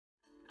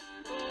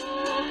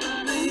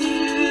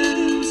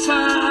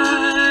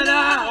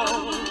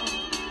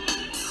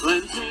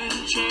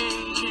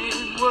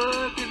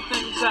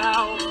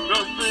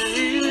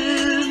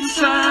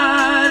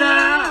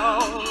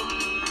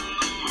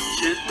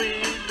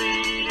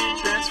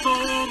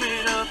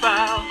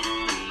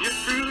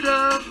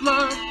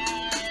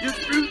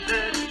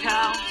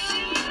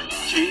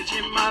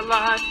my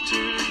life to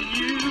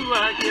you.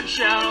 I give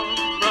shout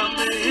from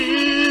the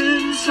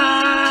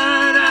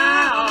inside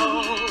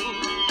out.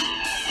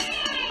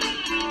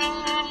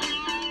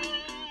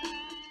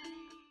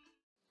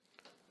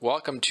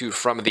 Welcome to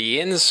From the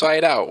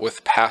Inside Out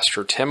with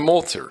Pastor Tim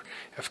Moulter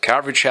of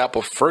Calvary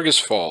Chapel Fergus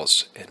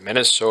Falls in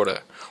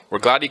Minnesota. We're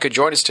glad you could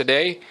join us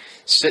today.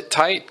 Sit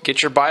tight,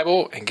 get your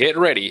Bible, and get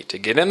ready to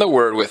get in the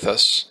Word with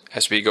us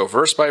as we go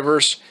verse by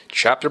verse,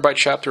 chapter by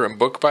chapter, and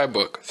book by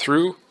book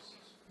through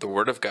the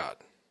Word of God.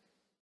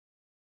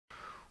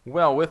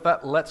 Well, with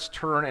that, let's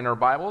turn in our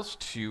Bibles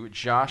to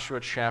Joshua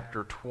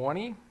chapter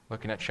 20,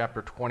 looking at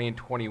chapter 20 and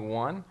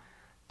 21.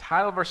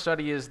 Title of our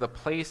study is The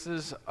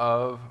Places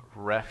of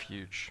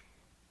Refuge.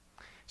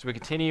 So we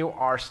continue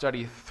our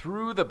study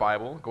through the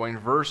Bible, going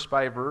verse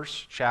by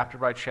verse, chapter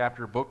by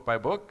chapter, book by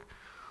book.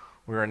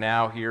 We are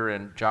now here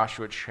in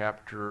Joshua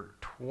chapter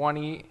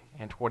 20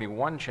 and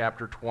 21.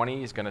 Chapter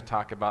 20 is going to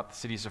talk about the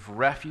cities of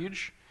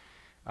refuge.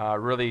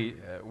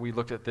 We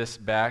looked at this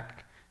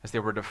back as they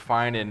were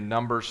defined in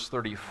Numbers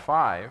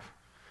 35.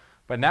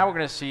 But now we're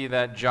going to see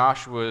that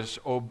Joshua is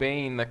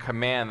obeying the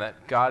command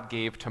that God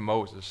gave to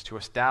Moses to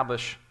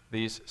establish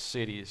these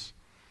cities.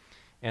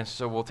 And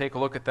so we'll take a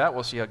look at that.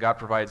 We'll see how God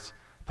provides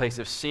a place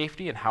of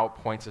safety and how it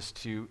points us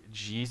to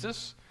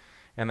Jesus.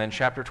 And then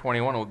chapter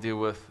 21 will deal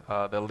with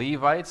the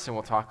Levites, and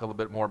we'll talk a little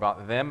bit more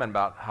about them and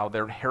about how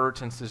their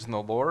inheritance is in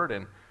the Lord.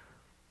 And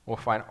we'll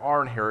find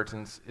our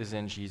inheritance is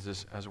in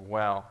Jesus as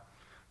well.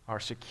 Our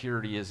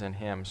security is in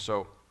Him.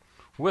 So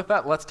with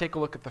that, let's take a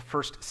look at the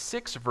first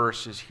 6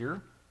 verses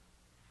here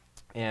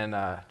in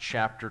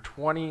chapter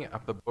 20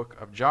 of the book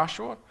of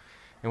Joshua,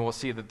 and we'll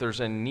see that there's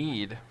a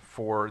need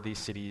for these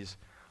cities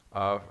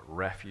of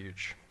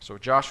refuge. So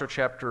Joshua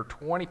chapter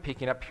 20,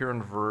 picking up here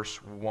in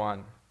verse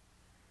 1.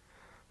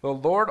 The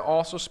Lord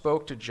also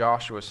spoke to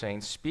Joshua,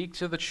 saying, "Speak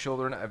to the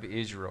children of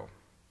Israel,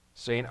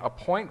 saying,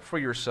 appoint for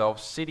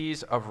yourselves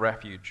cities of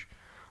refuge,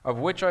 of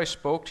which I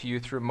spoke to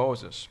you through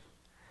Moses,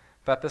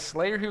 that the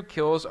slayer who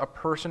kills a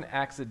person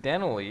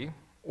accidentally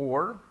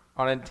or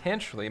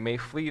unintentionally may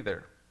flee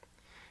there.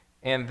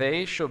 And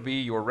they shall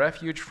be your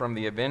refuge from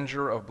the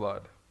avenger of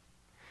blood.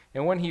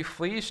 And when he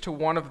flees to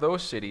one of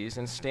those cities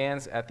and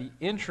stands at the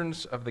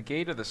entrance of the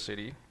gate of the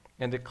city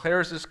and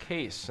declares his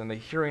case in the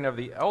hearing of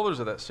the elders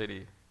of that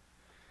city,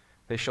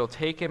 they shall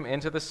take him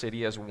into the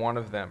city as one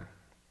of them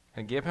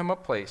and give him a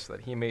place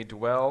that he may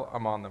dwell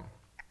among them.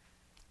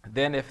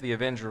 Then if the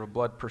avenger of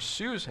blood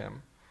pursues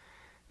him,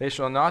 they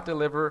shall not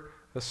deliver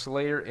the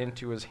slayer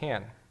into his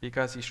hand,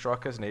 because he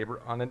struck his neighbor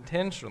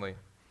unintentionally,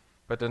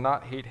 but did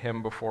not hate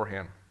him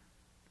beforehand.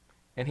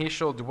 And he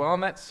shall dwell in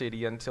that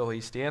city until he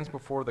stands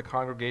before the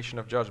congregation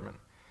of judgment,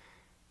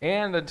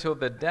 and until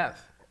the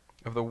death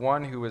of the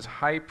one who is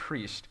high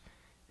priest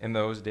in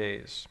those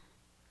days.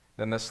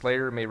 Then the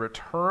slayer may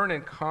return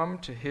and come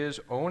to his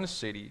own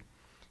city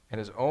and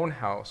his own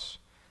house,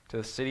 to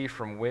the city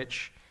from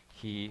which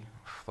he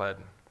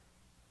fled."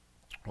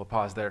 We'll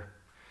pause there.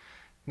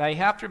 Now you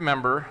have to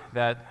remember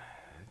that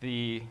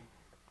the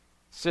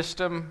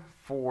system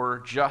for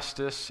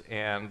justice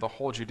and the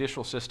whole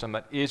judicial system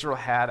that Israel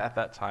had at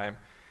that time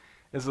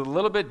is a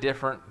little bit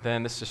different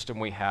than the system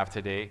we have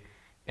today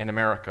in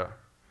America.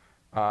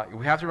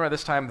 We have to remember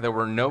this time there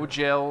were no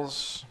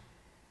jails,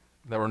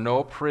 there were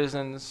no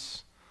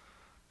prisons,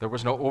 there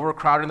was no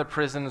overcrowding in the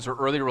prisons or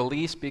early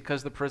release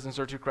because the prisons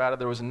are too crowded.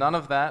 There was none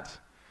of that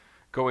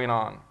going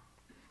on.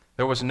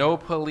 There was no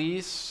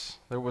police,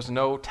 there was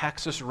no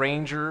Texas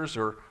Rangers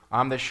or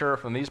I'm the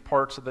sheriff in these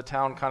parts of the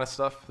town kind of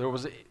stuff.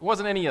 It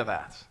wasn't any of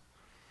that.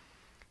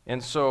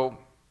 And so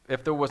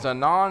if there was a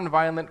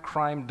non-violent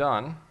crime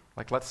done,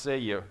 like let's say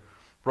you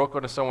broke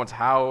into someone's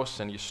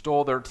house and you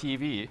stole their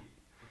TV,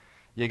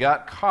 you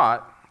got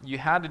caught, you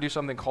had to do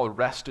something called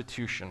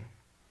restitution.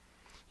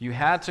 You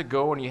had to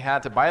go and you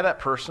had to buy that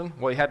person,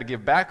 well, you had to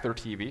give back their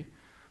TV,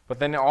 but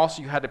then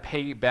also you had to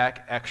pay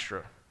back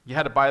extra. You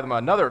had to buy them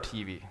another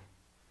TV.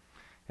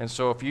 And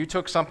so if you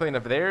took something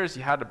of theirs,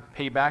 you had to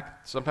pay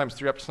back sometimes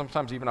 3 up,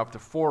 sometimes even up to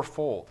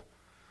 4-fold.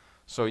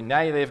 So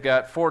now they've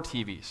got 4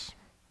 TVs.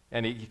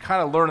 And you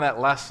kind of learn that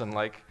lesson,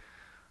 like,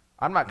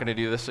 I'm not going to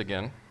do this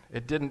again.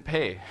 It didn't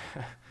pay.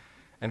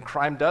 And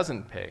crime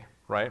doesn't pay,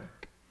 right?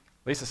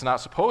 At least it's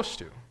not supposed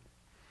to.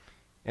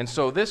 And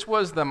so this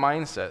was the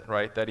mindset,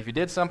 right, that if you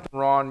did something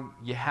wrong,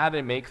 you had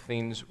to make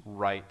things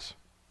right.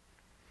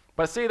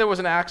 But say there was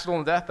an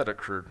accidental death that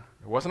occurred.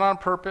 It wasn't on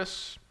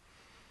purpose.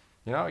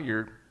 You know,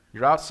 you're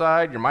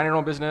outside, you're minding your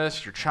own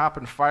business, you're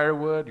chopping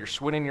firewood, you're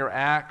swinging your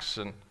axe,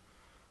 and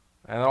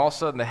all of a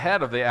sudden the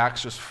head of the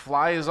axe just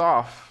flies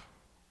off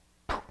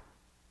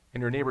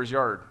in your neighbor's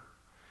yard.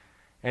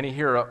 And you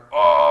hear a,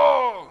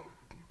 oh,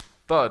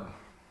 thud.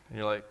 And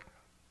you're like,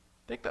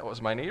 I think that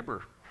was my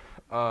neighbor.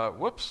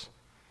 Whoops.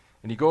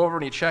 And you go over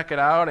and you check it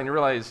out, and you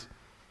realize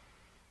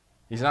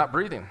he's not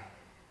breathing.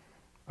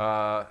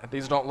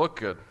 These don't look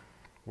good.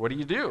 What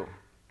do?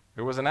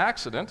 It was an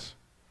accident.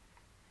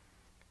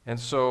 And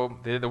so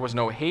there was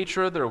no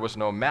hatred, there was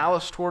no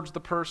malice towards the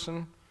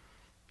person.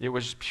 It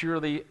was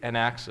purely an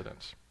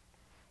accident.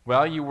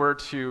 Well, you were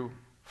to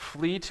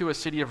flee to a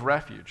city of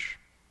refuge,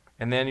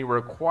 and then you were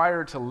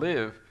required to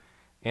live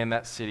in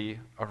that city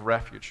of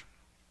refuge.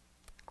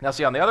 Now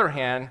see, on the other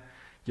hand,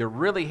 you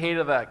really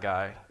hated that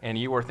guy, and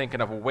you were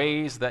thinking of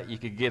ways that you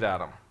could get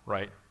at him,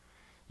 right?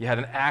 You had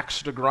an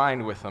axe to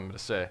grind with him, to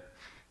say.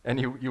 And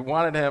you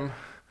wanted him,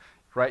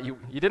 right? You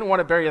didn't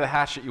want to bury the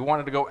hatchet. You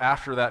wanted to go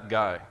after that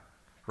guy,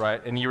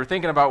 right? And you were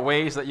thinking about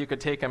ways that you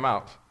could take him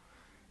out.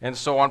 And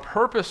so on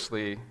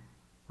purposely,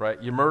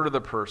 right, you murder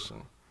the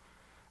person.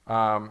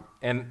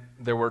 And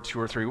there were 2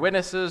 or 3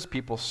 witnesses.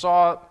 People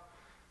saw it.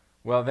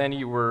 Well, then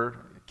you were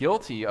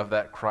guilty of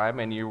that crime,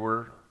 and you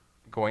were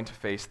going to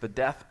face the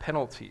death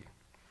penalty.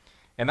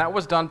 And that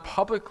was done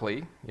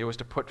publicly. It was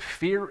to put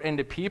fear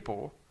into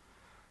people.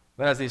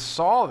 Then as they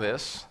saw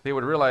this, they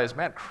would realize,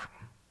 man,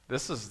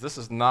 this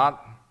is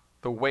not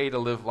the way to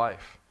live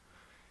life.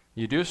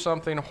 You do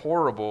something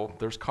horrible,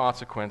 there's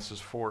consequences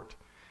for it.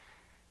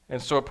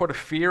 And so it put a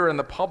fear in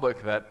the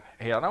public that,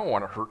 hey, I don't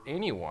want to hurt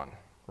anyone,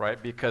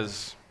 right?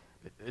 Because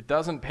it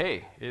doesn't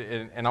pay.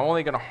 And I'm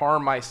only going to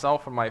harm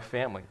myself and my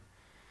family.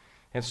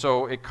 And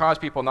so it caused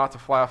people not to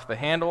fly off the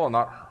handle and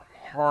not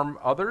harm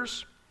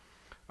others.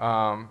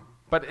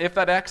 But if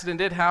that accident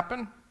did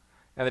happen,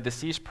 and the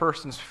deceased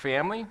person's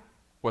family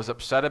was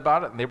upset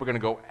about it, and they were going to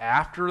go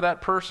after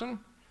that person,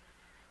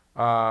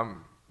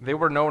 they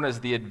were known as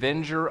the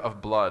Avenger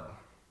of Blood.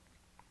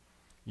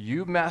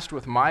 You messed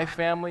with my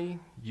family,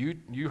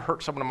 you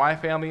hurt someone in my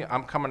family,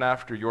 I'm coming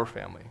after your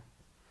family.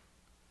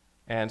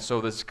 And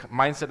so this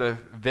mindset of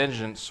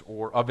vengeance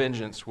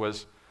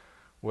was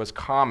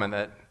common,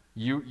 that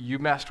you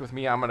messed with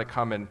me, I'm going to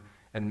come and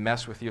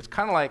mess with you. It's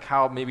kind of like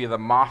how maybe the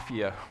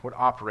mafia would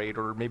operate,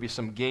 or maybe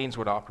some gangs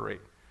would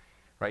operate,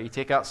 right? You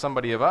take out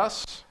somebody of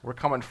us, we're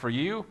coming for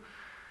you,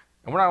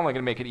 and we're not only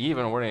going to make it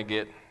even, we're going to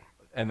get,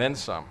 and then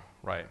some,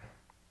 right?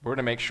 We're going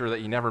to make sure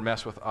that you never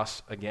mess with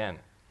us again.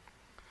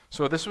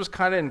 So this was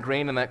kind of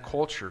ingrained in that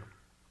culture.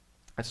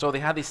 And so they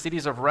had these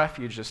cities of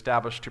refuge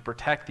established to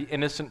protect the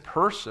innocent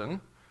person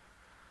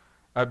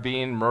of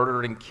being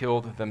murdered and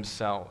killed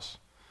themselves.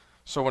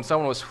 So when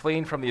someone was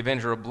fleeing from the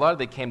Avenger of Blood,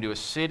 they came to a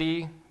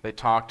city, they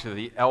talked to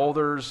the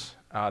elders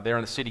there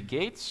in the city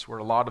gates, where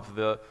a lot of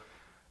the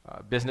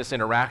business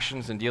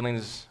interactions and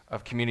dealings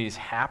of communities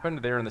happened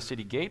there in the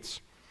city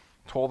gates,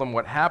 told them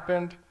what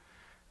happened,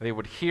 they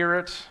would hear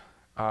it,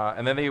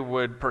 and then they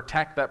would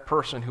protect that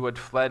person who had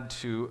fled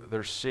to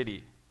their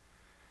city.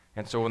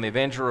 And so when the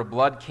Avenger of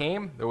Blood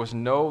came, there was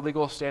no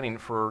legal standing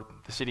for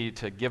the city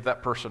to give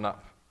that person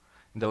up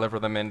and deliver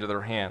them into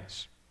their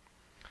hands.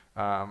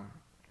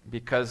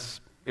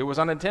 Because it was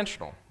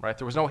unintentional, right?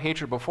 There was no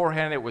hatred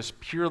beforehand. It was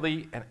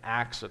purely an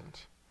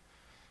accident.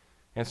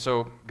 And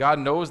so God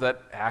knows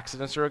that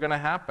accidents are going to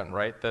happen,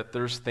 right? That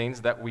there's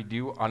things that we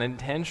do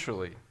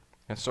unintentionally.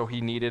 And so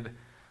he needed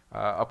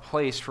a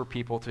place for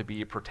people to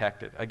be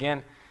protected.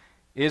 Again,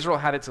 Israel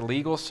had its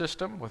legal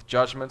system with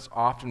judgments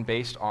often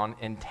based on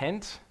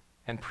intent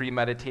and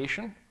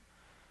premeditation.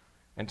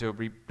 And to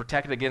be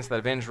protected against that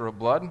Avenger of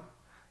Blood,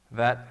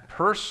 that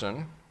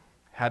person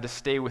had to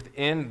stay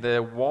within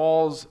the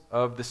walls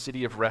of the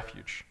city of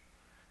refuge.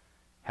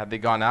 Had they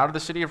gone out of the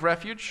city of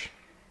refuge,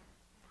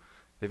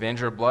 the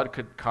Avenger of Blood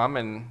could come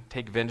and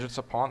take vengeance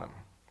upon them.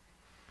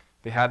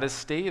 They had to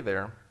stay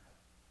there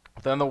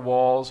within the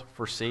walls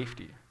for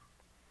safety.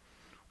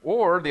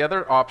 Or the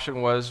other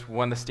option was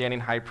when the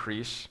standing high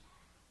priest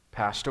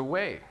passed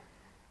away.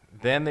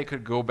 Then they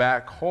could go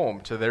back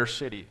home to their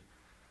city,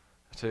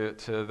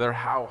 to their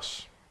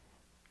house,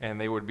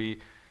 and they would be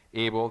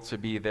able to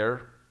be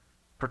there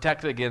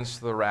protected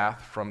against the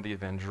wrath from the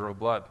Avenger of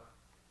Blood.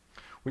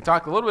 We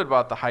talked a little bit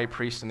about the high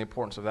priest and the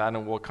importance of that,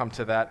 and we'll come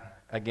to that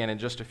again in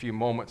just a few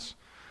moments.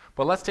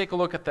 But let's take a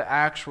look at the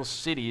actual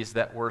cities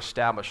that were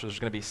established. There's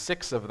going to be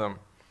 6 of them,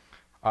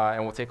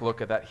 and we'll take a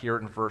look at that here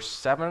in verse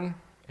 7,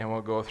 and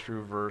we'll go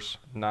through verse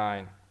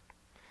 9.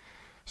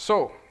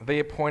 So they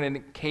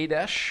appointed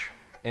Kadesh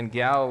in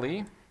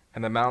Galilee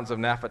and the mountains of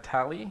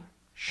Naphtali,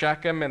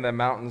 Shechem and the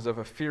mountains of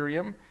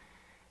Ephraim,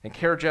 and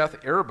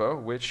Kirjath Arba,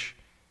 which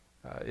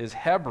is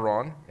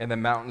Hebron and the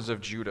mountains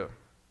of Judah.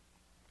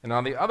 And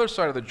on the other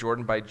side of the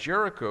Jordan, by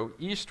Jericho,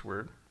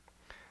 eastward,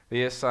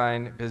 they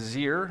assigned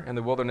Bezer in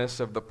the wilderness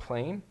of the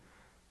plain.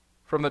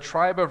 From the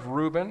tribe of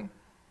Reuben,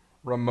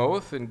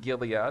 Ramoth in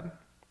Gilead.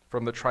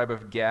 From the tribe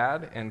of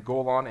Gad and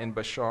Golan in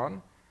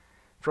Bashan.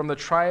 From the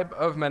tribe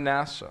of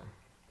Manasseh.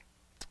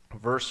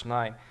 Verse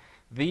 9.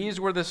 These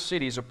were the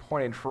cities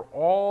appointed for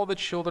all the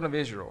children of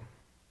Israel,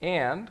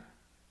 and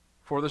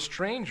for the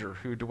stranger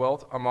who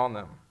dwelt among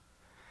them,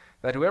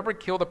 that whoever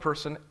killed a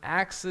person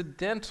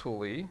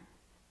accidentally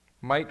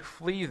might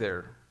flee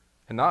there,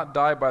 and not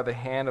die by the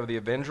hand of the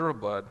Avenger of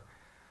Blood,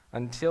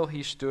 until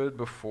he stood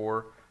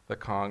before the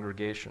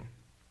congregation.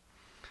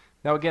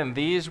 Now again,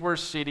 these were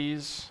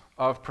cities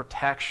of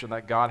protection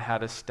that God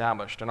had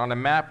established. And on a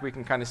map, we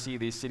can kind of see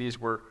these cities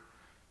were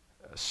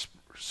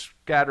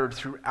scattered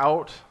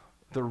throughout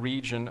the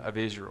region of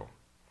Israel.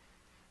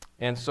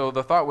 And so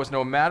the thought was,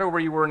 no matter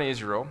where you were in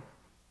Israel,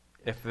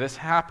 if this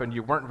happened,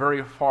 you weren't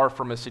very far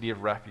from a city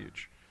of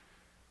refuge.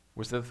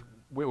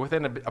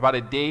 within about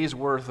a day's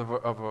worth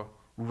of a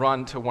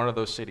run to one of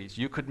those cities.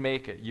 You could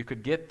make it. You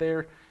could get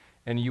there,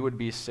 and you would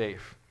be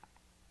safe.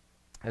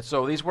 And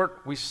so these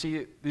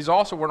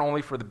also weren't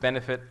only for the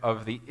benefit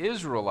of the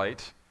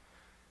Israelite,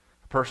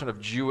 a person of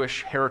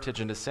Jewish heritage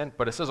and descent,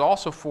 but it says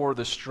also for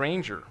the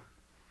stranger.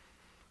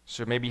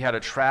 So maybe you had a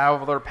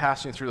traveler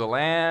passing through the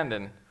land,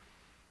 and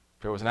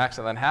if there was an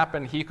accident that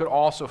happened, he could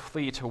also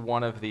flee to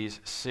one of these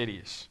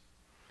cities.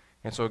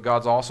 And so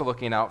God's also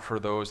looking out for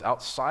those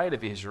outside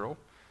of Israel.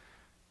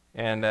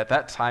 And at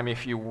that time,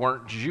 if you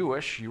weren't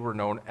Jewish, you were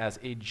known as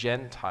a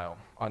Gentile,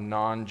 a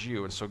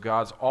non-Jew. And so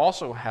God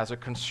also has a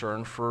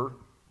concern for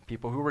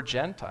people who were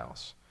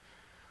Gentiles,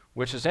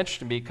 which is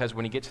interesting because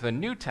when you get to the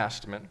New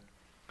Testament,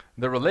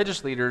 the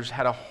religious leaders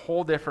had a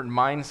whole different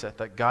mindset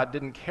that God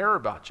didn't care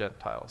about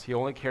Gentiles. He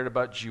only cared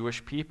about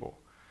Jewish people.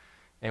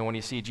 And when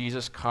you see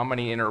Jesus come and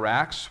he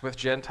interacts with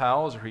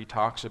Gentiles, or he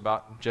talks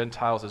about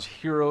Gentiles as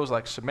heroes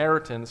like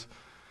Samaritans,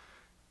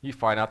 you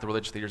find out the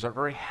religious leaders aren't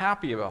very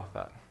happy about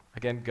that.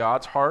 Again,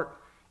 God's heart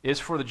is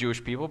for the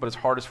Jewish people, but his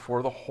heart is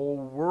for the whole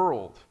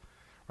world,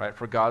 right?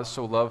 For God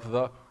so loved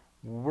the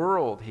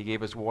world, he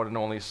gave his one and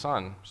only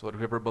Son, so that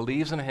whoever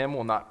believes in him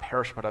will not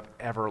perish but have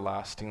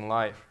everlasting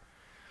life.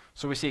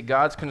 So we see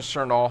God's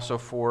concern also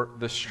for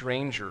the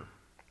stranger.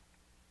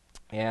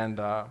 And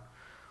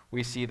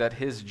we see that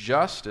his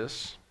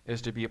justice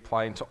is to be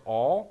applied to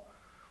all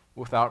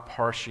without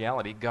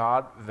partiality.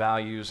 God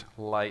values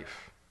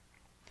life.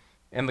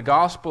 In the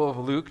Gospel of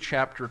Luke,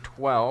 chapter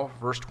 12,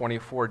 verse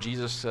 24,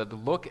 Jesus said,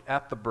 "Look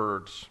at the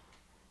birds.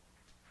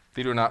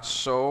 They do not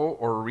sow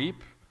or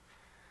reap.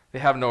 They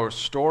have no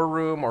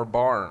storeroom or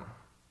barn.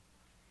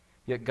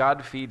 Yet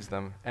God feeds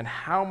them. And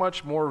how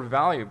much more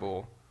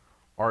valuable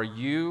are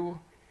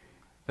you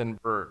than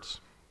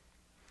birds?"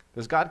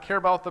 Does God care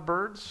about the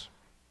birds?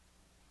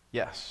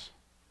 Yes.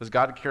 Does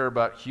God care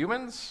about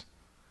humans?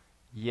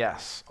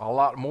 Yes. A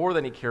lot more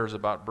than he cares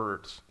about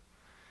birds.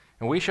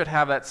 And we should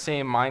have that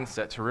same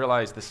mindset to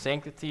realize the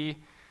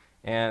sanctity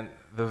and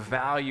the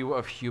value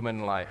of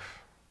human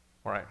life.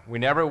 All right. We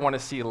never want to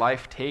see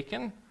life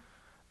taken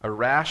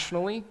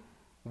irrationally.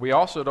 We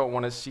also don't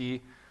want to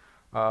see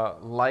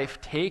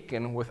life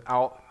taken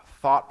without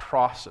thought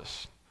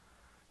process,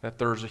 that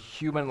there's a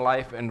human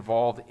life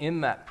involved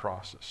in that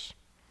process.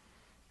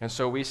 And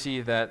so we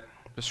see that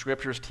the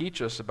scriptures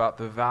teach us about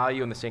the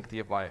value and the sanctity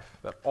of life,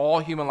 that all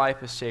human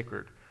life is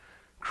sacred,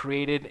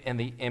 created in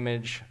the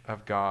image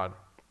of God.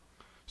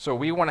 So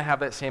we want to have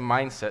that same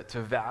mindset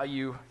to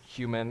value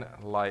human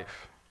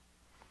life.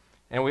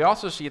 And we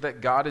also see that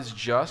God is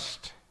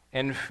just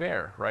and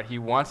fair, right? He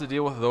wants to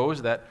deal with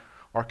those that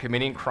are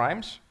committing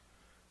crimes,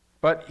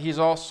 but he's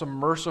also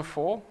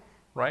merciful,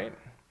 right?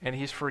 And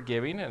he's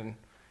forgiving, and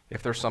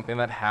if there's something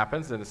that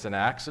happens and it's an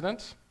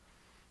accident,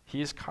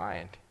 he is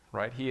kind,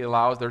 right? He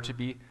allows there to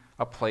be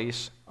a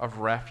place of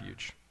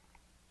refuge.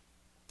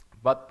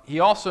 But he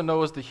also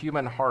knows the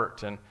human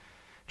heart, and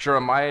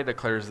Jeremiah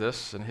declares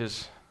this in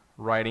his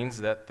writings,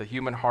 that the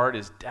human heart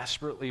is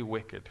desperately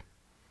wicked.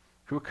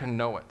 Who can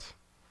know it?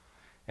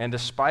 And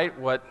despite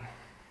what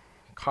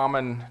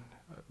common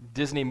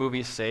Disney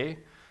movies say,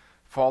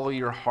 follow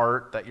your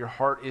heart, that your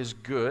heart is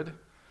good,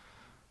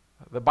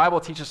 the Bible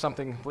teaches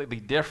something completely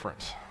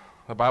different.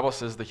 The Bible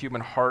says the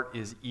human heart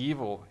is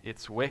evil,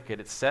 it's wicked,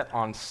 it's set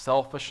on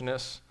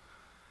selfishness,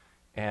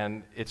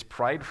 and it's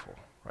prideful,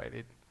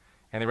 right?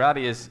 And the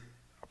reality is,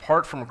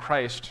 apart from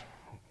Christ,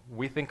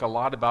 we think a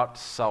lot about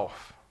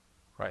self,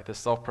 right? This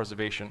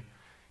self-preservation.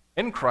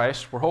 In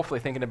Christ, we're hopefully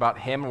thinking about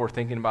him, and we're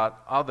thinking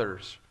about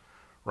others,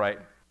 right?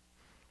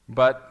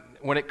 But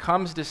when it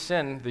comes to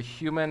sin, the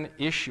human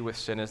issue with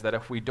sin is that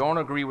if we don't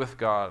agree with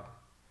God,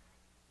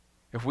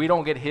 if we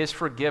don't get his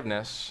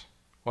forgiveness,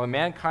 well,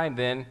 mankind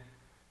then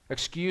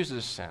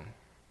excuses sin,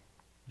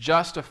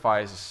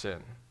 justifies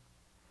sin.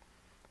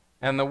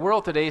 And the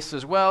world today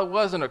says, well, it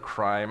wasn't a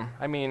crime.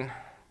 I mean,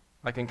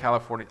 like in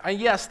California.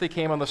 Yes, they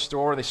came on the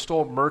store and they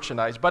stole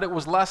merchandise, but it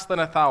was less than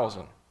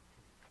 1,000.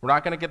 We're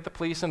not going to get the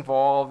police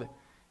involved.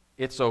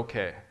 It's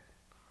okay.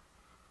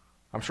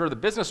 I'm sure the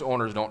business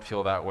owners don't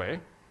feel that way,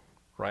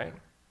 right?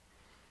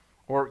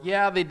 Or,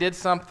 yeah, they did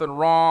something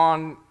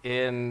wrong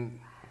in,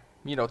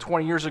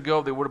 20 years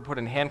ago, they would have put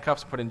in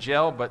handcuffs, put in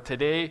jail, but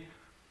today,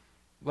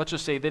 let's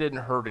just say they didn't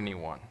hurt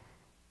anyone.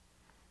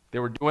 They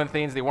were doing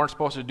things they weren't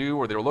supposed to do,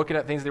 or they were looking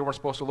at things they weren't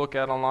supposed to look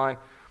at online,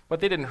 but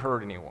they didn't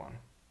hurt anyone.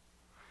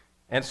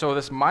 And so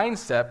this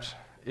mindset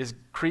is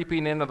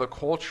creeping into the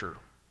culture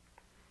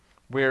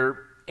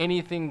where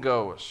anything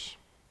goes,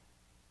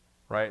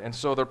 right? And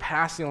so they're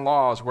passing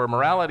laws where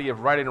morality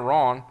of right and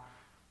wrong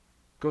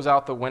goes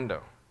out the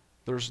window.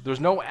 There's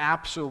no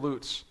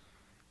absolutes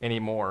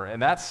anymore,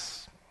 and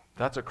that's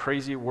a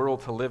crazy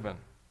world to live in.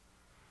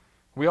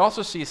 We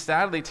also see,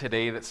 sadly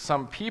today, that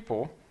some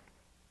people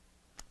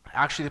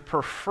actually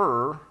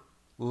prefer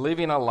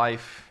living a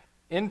life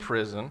in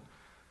prison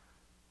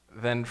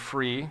than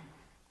free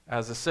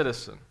as a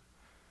citizen.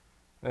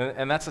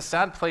 And that's a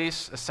sad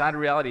place, a sad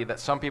reality that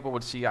some people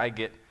would see. I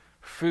get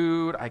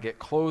food, I get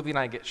clothing,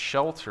 I get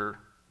shelter,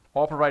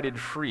 all provided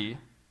free,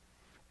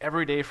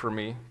 every day for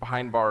me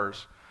behind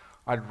bars.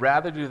 I'd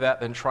rather do that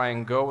than try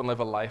and go and live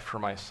a life for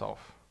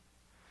myself.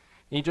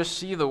 And you just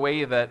see the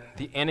way that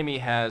the enemy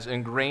has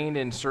ingrained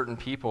in certain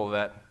people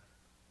that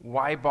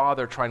why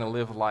bother trying to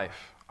live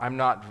life? I'm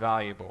not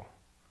valuable.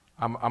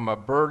 I'm a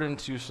burden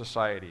to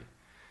society.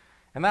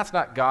 And that's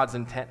not God's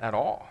intent at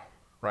all,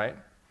 right?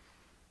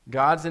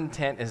 God's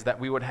intent is that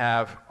we would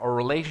have a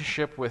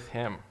relationship with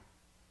him.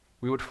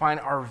 We would find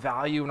our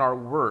value and our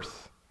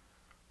worth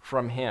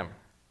from him.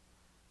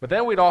 But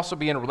then we'd also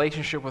be in a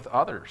relationship with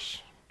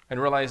others and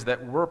realize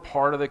that we're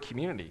part of the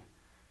community,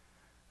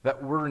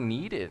 that we're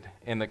needed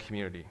in the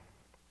community,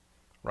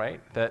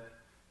 right? That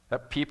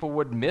people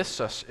would miss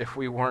us if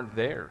we weren't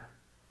there.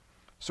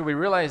 So we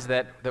realize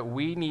that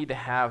we need to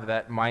have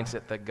that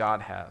mindset that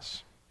God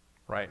has,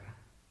 right?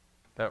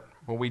 That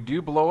when we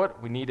do blow it,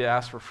 we need to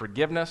ask for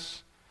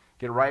forgiveness,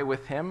 get right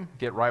with him,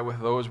 get right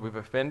with those we've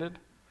offended.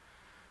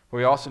 But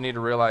we also need to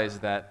realize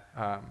that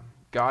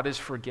God is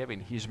forgiving.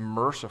 He's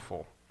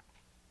merciful.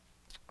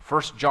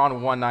 1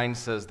 John 1:9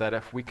 says that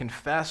if we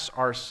confess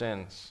our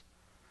sins,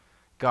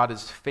 God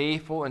is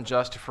faithful and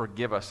just to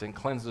forgive us and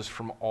cleanse us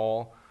from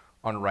all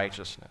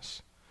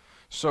unrighteousness.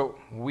 So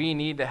we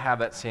need to have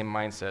that same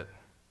mindset.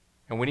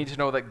 And we need to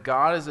know that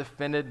God is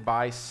offended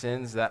by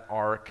sins that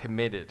are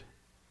committed.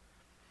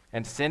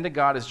 And sin to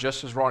God is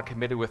just as wrong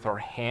committed with our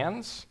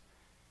hands,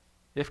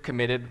 if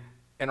committed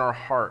in our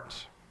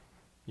heart.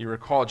 You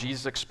recall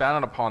Jesus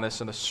expounded upon this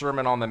in the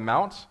Sermon on the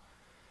Mount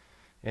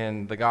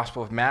in the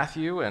Gospel of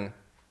Matthew, and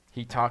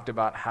he talked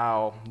about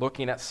how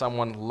looking at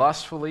someone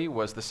lustfully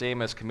was the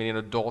same as committing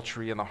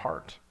adultery in the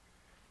heart.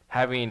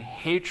 Having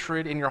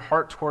hatred in your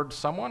heart towards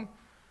someone,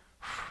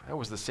 that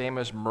was the same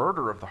as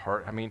murder of the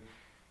heart. I mean,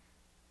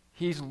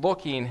 he's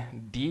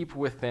looking deep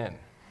within,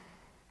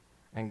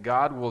 and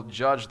God will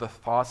judge the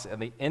thoughts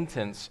and the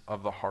intents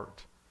of the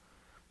heart.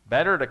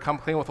 Better to come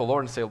clean with the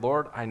Lord and say,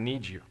 Lord, I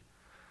need you.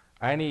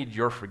 I need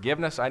your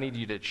forgiveness. I need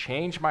you to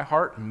change my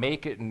heart,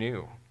 make it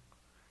new.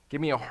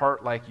 Give me a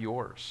heart like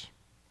yours.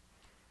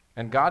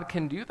 And God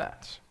can do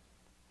that,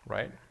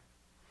 right?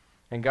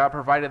 And God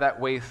provided that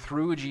way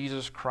through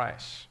Jesus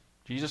Christ.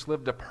 Jesus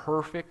lived a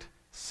perfect,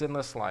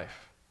 sinless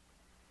life,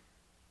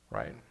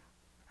 right?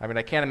 I mean,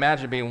 I can't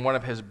imagine being one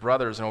of his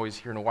brothers and always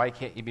hearing, why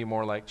can't you be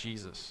more like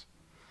Jesus?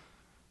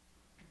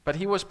 But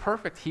he was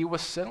perfect. He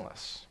was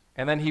sinless.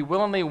 And then he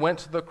willingly went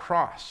to the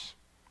cross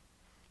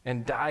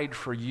and died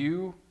for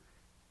you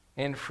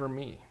and for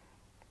me.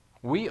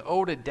 We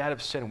owed a debt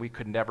of sin we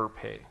could never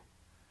pay.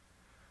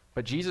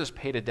 But Jesus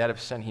paid a debt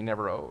of sin he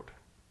never owed.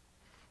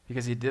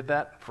 Because he did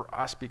that for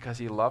us because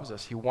he loves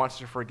us. He wants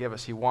to forgive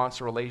us. He wants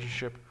a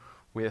relationship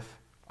with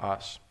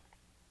us.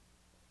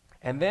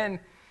 And then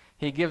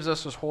he gives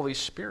us his Holy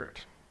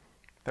Spirit,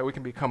 that we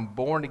can become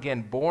born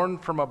again, born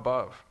from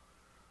above,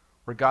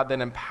 where God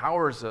then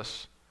empowers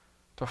us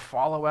to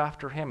follow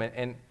after him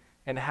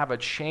and have a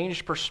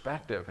changed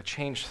perspective, a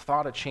changed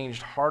thought, a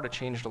changed heart, a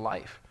changed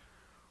life.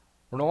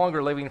 We're no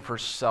longer living for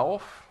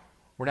self.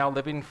 We're now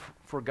living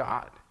for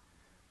God.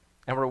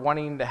 And we're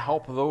wanting to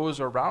help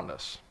those around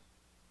us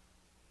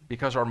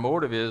because our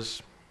motive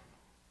is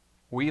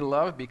we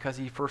love because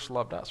he first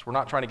loved us. We're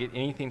not trying to get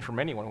anything from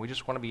anyone. We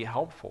just want to be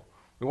helpful.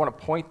 We want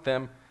to point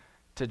them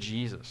to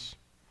Jesus.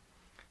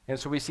 And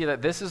so we see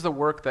that this is the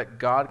work that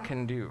God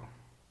can do.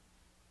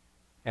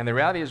 And the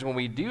reality is when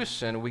we do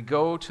sin, we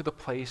go to the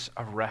place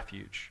of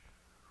refuge.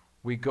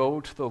 We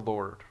go to the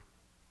Lord.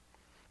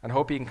 And I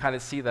hope you can kind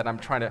of see that I'm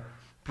trying to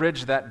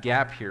bridge that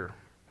gap here,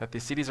 that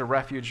the cities of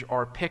refuge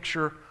are a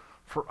picture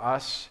for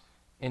us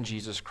in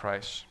Jesus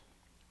Christ.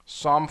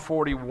 Psalm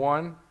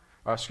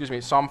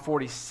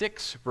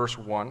 46, verse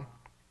 1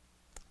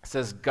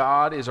 says,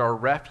 God is our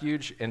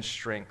refuge and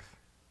strength,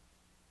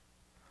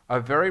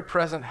 a very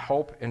present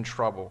help in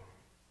trouble.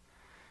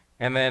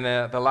 And then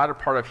the latter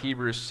part of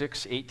Hebrews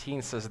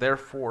 6:18 says,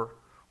 therefore,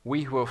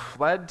 we who have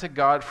fled to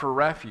God for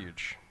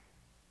refuge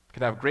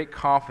can have great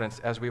confidence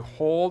as we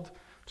hold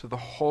to the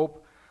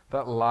hope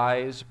that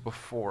lies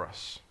before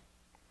us.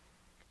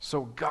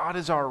 So God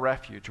is our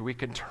refuge. We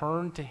can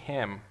turn to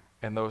him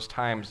in those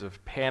times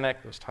of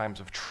panic, those times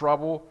of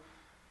trouble.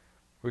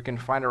 We can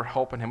find our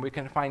help in him. We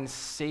can find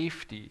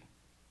safety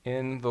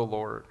in the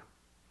Lord.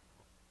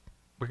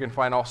 We can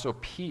find also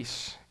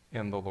peace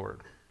in the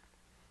Lord.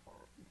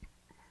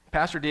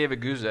 Pastor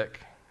David Guzek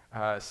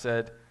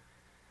said,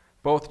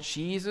 both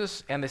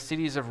Jesus and the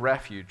cities of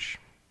refuge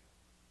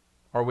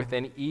are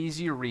within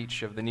easy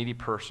reach of the needy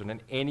person,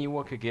 and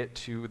anyone could get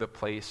to the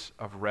place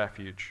of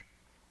refuge.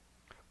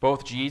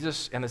 Both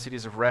Jesus and the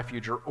cities of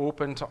refuge are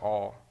open to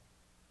all.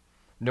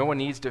 No one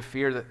needs to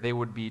fear that they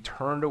would be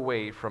turned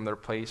away from their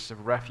place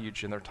of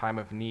refuge in their time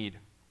of need.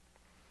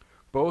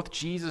 Both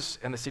Jesus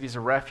and the cities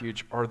of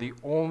refuge are the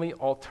only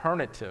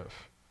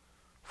alternative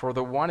for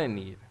the one in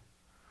need.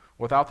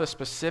 Without the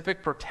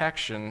specific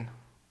protection,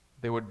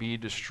 they would be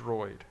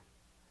destroyed.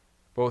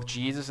 Both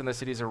Jesus and the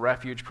cities of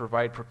refuge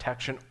provide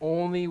protection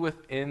only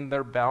within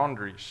their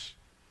boundaries.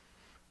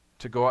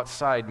 To go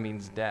outside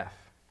means death.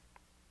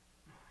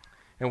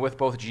 And with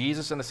both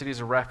Jesus and the cities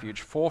of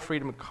refuge, full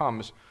freedom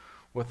comes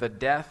with the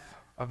death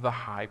of the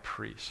high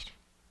priest.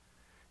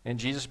 And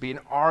Jesus, being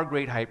our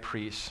great high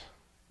priest,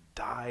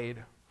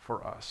 died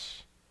for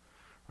us.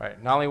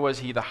 Right? Not only was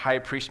he the high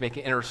priest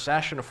making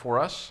intercession for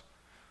us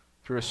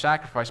through his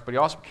sacrifice, but he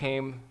also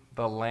became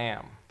the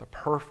lamb, the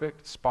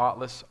perfect,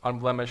 spotless,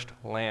 unblemished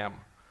lamb,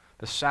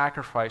 the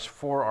sacrifice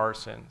for our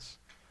sins.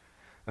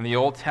 In the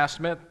Old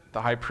Testament,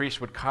 the high priest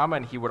would come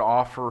and he would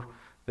offer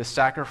this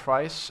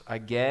sacrifice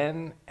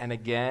again and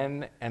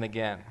again and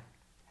again.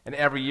 And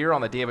every year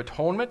on the Day of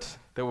Atonement,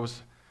 there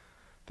was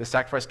the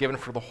sacrifice given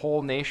for the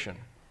whole nation,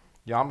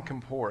 Yom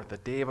Kippur, the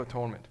Day of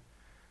Atonement.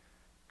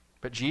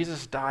 But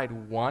Jesus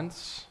died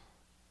once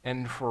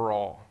and for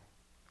all.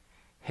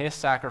 His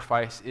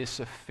sacrifice is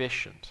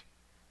sufficient.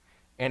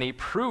 And he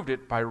proved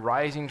it by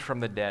rising from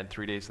the dead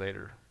 3 days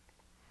later.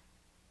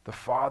 The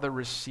Father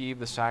received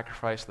the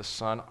sacrifice the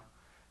Son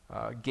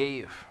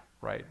gave,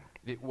 right?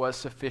 It was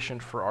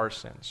sufficient for our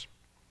sins.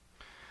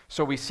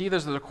 So we see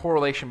there's a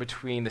correlation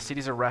between the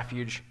cities of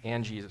refuge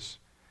and Jesus.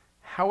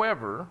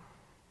 However,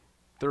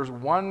 there's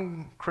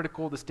one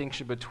critical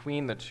distinction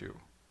between the two,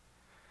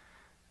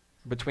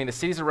 between the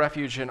cities of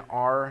refuge and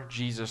our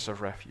Jesus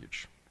of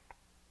refuge.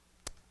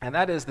 And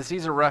that is, the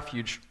cities of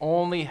refuge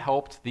only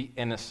helped the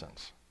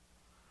innocent,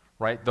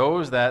 right?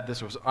 Those that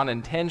this was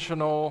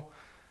unintentional,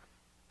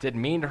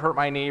 didn't mean to hurt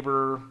my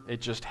neighbor, it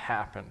just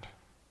happened.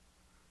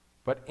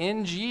 But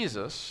in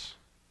Jesus,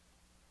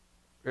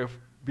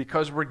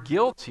 because we're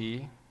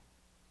guilty,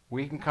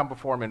 we can come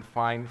before him and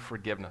find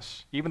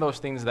forgiveness, even those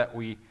things that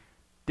we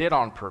did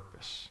on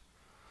purpose.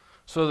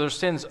 So there's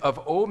sins of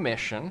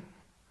omission.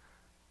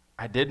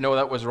 I did know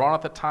that was wrong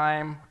at the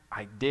time.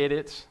 I did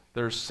it.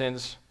 There's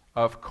sins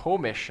of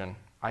commission.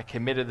 I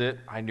committed it.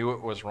 I knew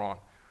it was wrong.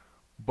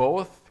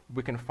 Both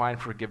we can find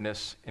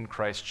forgiveness in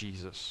Christ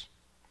Jesus.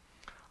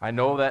 I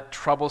know that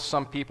troubles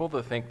some people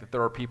to think that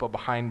there are people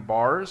behind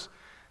bars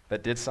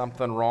that did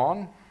something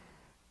wrong,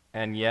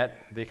 and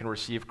yet they can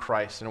receive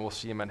Christ and we'll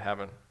see him in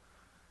heaven.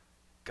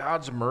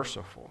 God's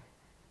merciful.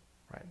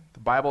 Right? The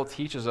Bible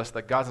teaches us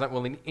that God's not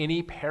willing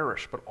any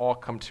perish, but all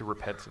come to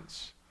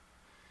repentance.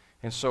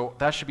 And so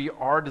that should be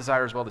our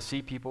desire as well, to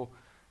see people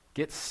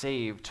get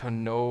saved, to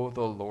know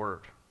the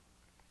Lord,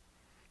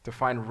 to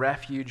find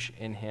refuge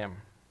in him.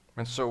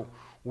 And so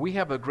we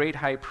have a great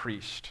high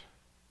priest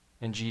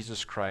in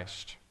Jesus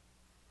Christ.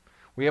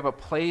 We have a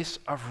place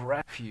of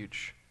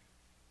refuge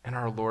in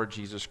our Lord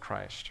Jesus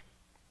Christ.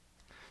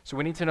 So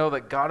we need to know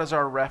that God is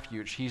our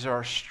refuge. He's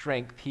our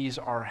strength. He's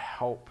our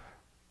help,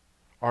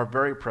 our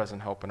very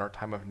present help in our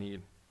time of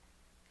need.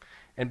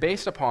 And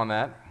based upon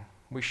that,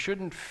 we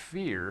shouldn't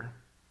fear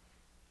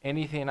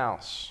anything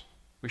else.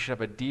 We should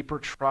have a deeper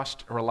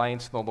trust and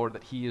reliance in the Lord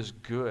that he is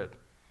good,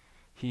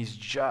 he's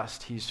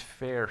just, he's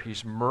fair,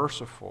 he's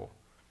merciful,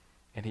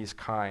 and he's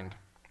kind.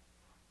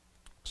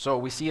 So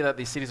we see that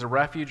these cities of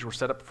refuge were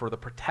set up for the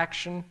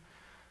protection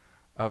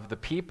of the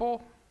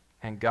people,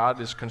 and God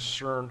is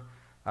concerned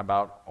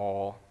about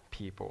all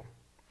people.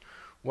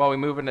 Well, we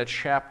move into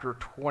chapter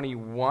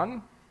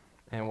 21,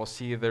 and we'll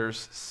see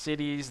there's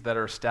cities that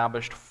are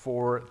established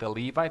for the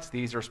Levites.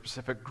 These are a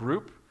specific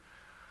group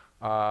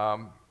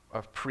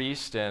of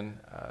priests and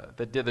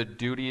that did the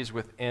duties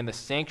within the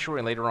sanctuary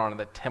and later on in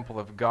the temple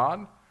of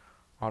God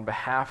on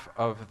behalf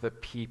of the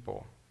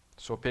people.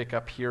 So we'll pick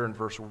up here in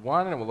verse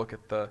 1, and we'll look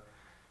at the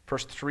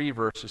first 3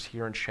 verses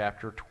here in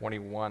chapter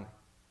 21.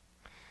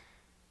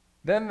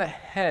 Then the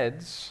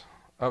heads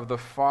of the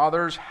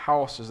fathers'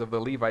 houses of the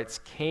Levites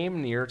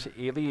came near to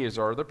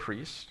Eleazar the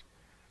priest,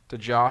 to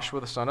Joshua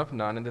the son of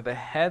Nun, and to the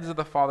heads of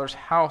the fathers'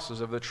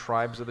 houses of the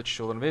tribes of the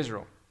children of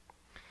Israel.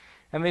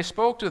 And they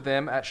spoke to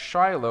them at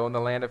Shiloh in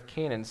the land of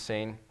Canaan,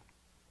 saying,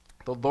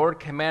 The Lord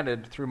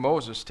commanded through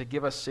Moses to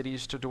give us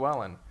cities to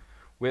dwell in,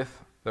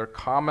 with their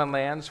common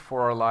lands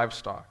for our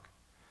livestock.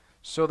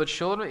 So the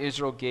children of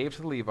Israel gave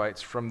to the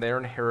Levites from their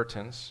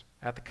inheritance,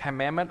 at the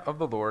commandment of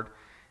the Lord,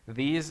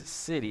 these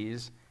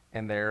cities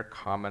and their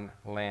common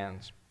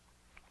lands.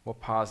 We'll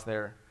pause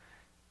there.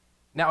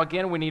 Now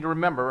again, we need to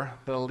remember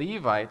the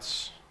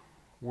Levites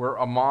were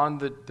among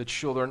the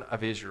children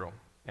of Israel.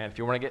 And if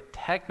you want to get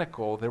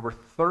technical, there were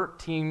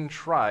 13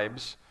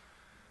 tribes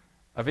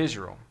of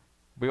Israel.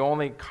 We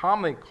only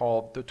commonly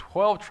called the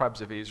 12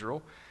 tribes of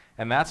Israel,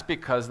 and that's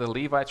because the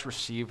Levites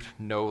received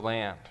no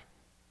land.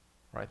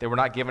 Right? They were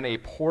not given a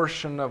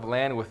portion of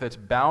land with its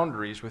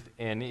boundaries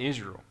within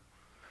Israel.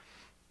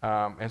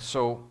 And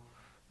so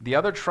the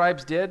other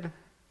tribes did,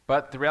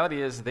 but the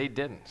reality is they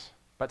didn't.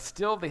 But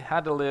still, they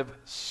had to live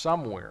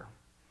somewhere.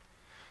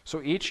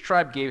 So each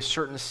tribe gave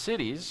certain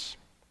cities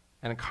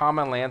and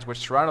common lands which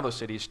surrounded those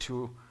cities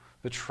to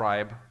the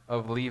tribe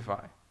of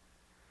Levi.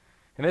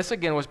 And this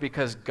again was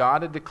because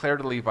God had declared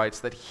to the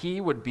Levites that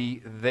he would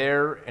be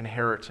their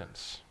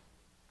inheritance.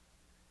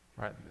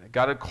 Right?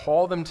 God had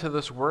called them to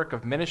this work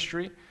of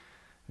ministry.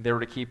 They were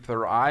to keep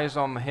their eyes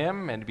on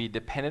him and be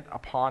dependent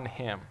upon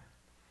him.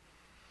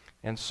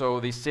 And so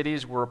these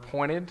cities were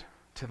appointed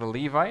to the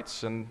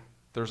Levites, and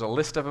there's a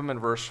list of them in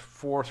verse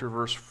 4 through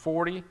verse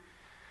 40. And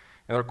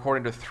they're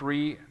according to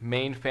 3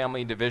 main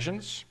family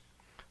divisions: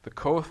 the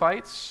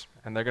Kohathites,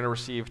 and they're going to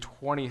receive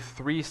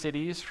 23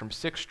 cities from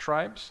 6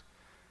 tribes.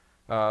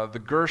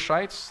 The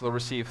Gershites, they'll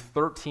receive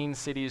 13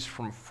 cities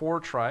from 4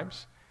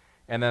 tribes.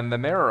 And then the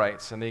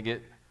Merarites, and they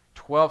get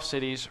 12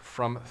 cities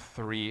from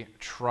 3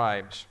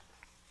 tribes.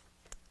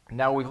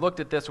 Now, we've looked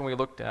at this when we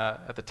looked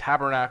at the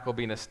tabernacle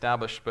being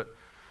established, but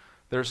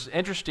there's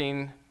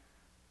interesting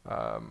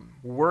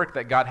work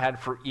that God had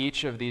for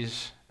each of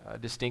these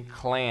distinct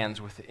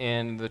clans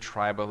within the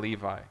tribe of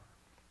Levi.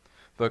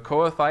 The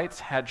Kohathites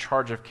had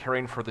charge of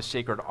caring for the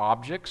sacred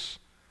objects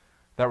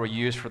that were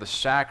used for the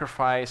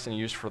sacrifice and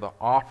used for the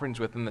offerings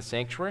within the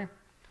sanctuary.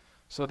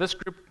 So this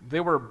group, they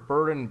were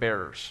burden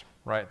bearers,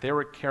 right? They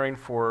were caring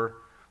for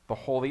the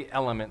holy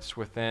elements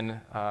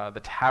within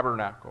the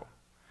tabernacle.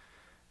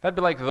 That'd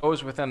be like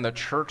those within the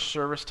church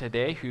service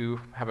today who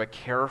have a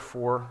care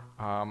for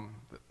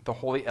the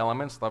holy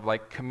elements of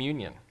like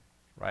communion,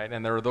 right?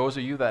 And there are those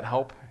of you that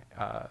help.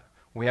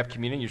 We have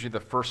communion usually the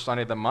first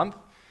Sunday of the month.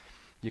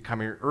 You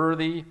come here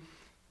early.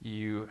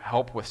 You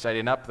help with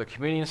setting up the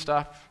communion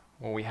stuff.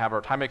 When we have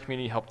our time of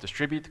communion, you help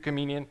distribute the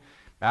communion.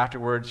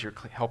 Afterwards, you're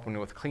helping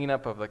with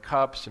cleanup of the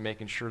cups and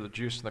making sure the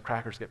juice and the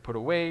crackers get put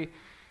away.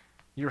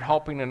 You're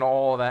helping in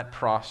all that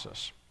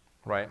process,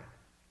 right?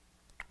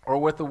 Or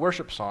with the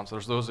worship songs.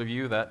 There's those of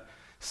you that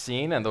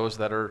sing and those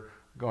that are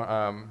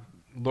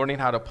learning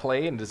how to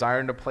play and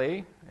desiring to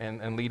play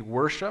and lead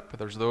worship.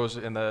 There's those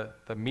in the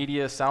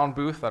media sound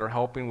booth that are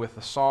helping with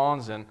the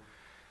songs and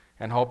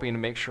helping to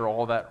make sure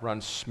all that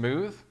runs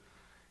smooth.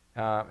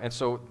 And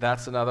so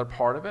that's another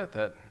part of it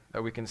that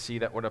we can see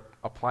that would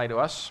apply to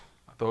us.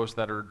 Those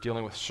that are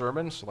dealing with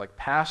sermons, so like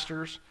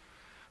pastors,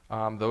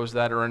 those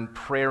that are in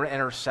prayer and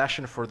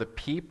intercession for the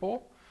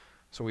people.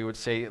 So we would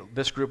say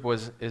this group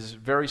is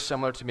very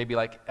similar to maybe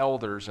like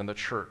elders in the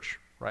church,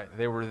 right?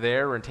 They were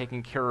there and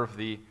taking care of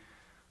the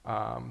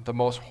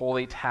most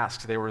holy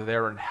tasks. They were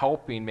there and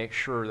helping make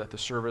sure that the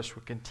service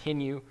would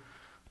continue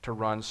to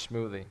run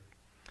smoothly.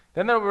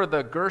 Then there were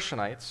the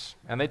Gershonites,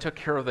 and they took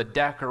care of the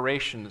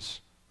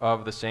decorations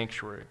of the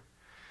sanctuary.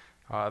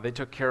 They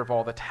took care of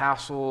all the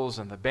tassels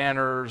and the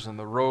banners and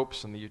the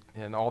ropes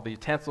and all the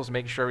utensils,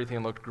 making sure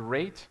everything looked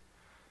great.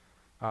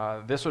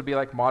 This would be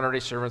like modern-day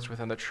servants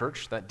within the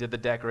church that did the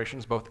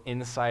decorations both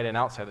inside and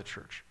outside the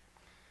church.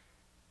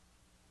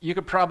 You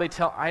could probably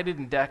tell I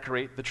didn't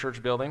decorate the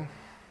church building,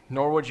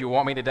 nor would you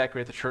want me to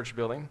decorate the church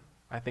building.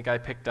 I think I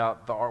picked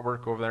out the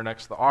artwork over there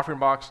next to the offering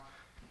box.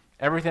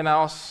 Everything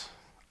else,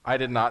 I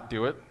did not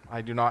do it.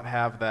 I do not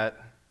have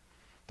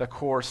the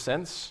core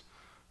sense.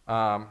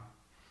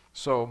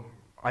 So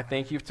I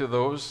thank you to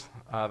those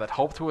that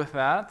helped with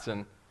that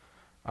and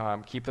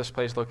keep this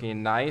place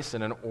looking nice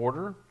and in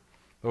order.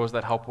 Those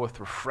that help with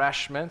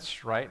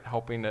refreshments, right?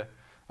 Helping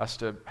us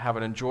to have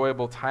an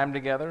enjoyable time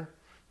together,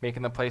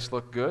 making the place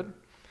look good.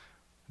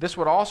 This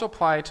would also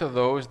apply to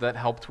those that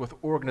helped with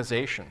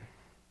organization,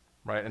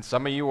 right? And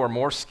some of you are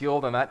more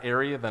skilled in that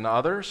area than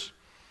others,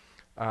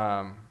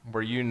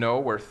 where you know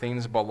where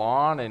things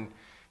belong and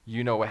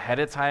you know ahead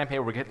of time, hey,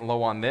 we're getting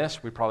low on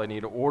this, we probably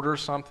need to order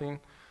something.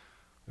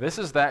 This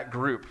is that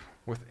group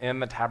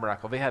within the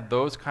tabernacle. They had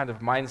those kind of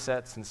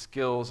mindsets and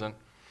skills, and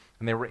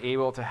they were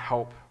able to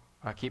help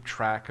keep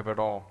track of it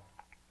all.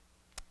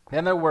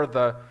 Then there were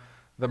the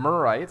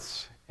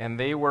Merarites, and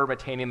they were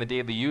maintaining the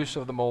daily use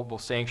of the mobile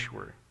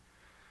sanctuary.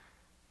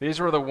 These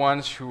were the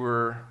ones who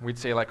were, we'd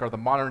say, like, are the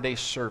modern-day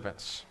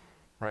servants,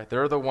 right?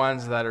 They're the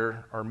ones that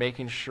are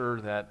making sure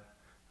that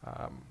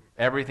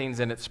everything's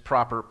in its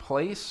proper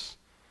place.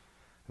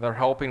 They're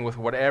helping with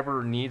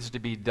whatever needs to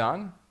be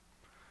done.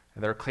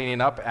 And they're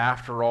cleaning up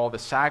after all the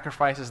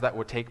sacrifices that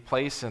would take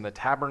place in the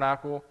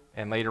tabernacle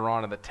and later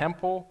on in the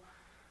temple.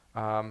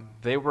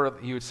 They were,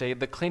 you would say,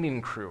 the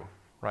cleaning crew,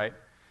 right?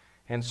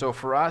 And so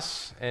for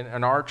us,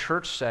 in our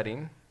church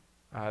setting,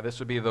 this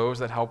would be those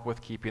that help with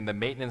keeping the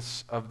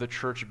maintenance of the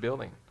church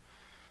building,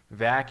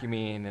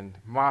 vacuuming and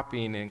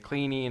mopping and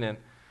cleaning and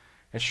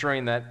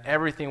ensuring that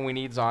everything we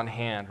need is on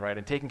hand, right?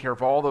 And taking care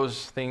of all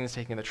those things,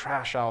 taking the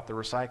trash out, the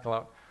recycle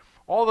out,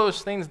 all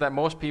those things that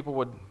most people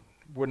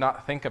would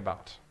not think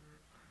about,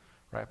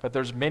 right? But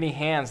there's many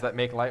hands that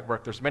make light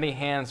work. There's many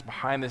hands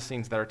behind the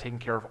scenes that are taking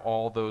care of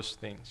all those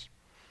things.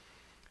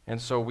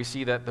 And so we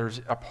see that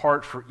there's a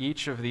part for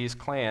each of these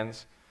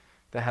clans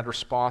that had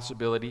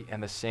responsibility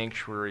in the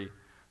sanctuary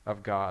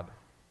of God.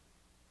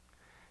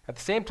 At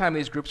the same time,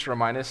 these groups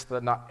remind us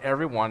that not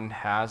everyone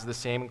has the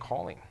same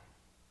calling.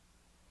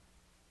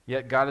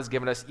 Yet God has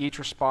given us each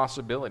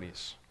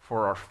responsibilities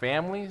for our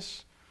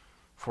families,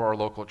 for our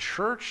local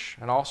church,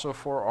 and also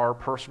for our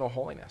personal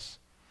holiness.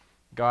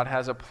 God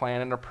has a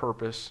plan and a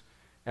purpose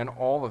in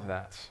all of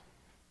that.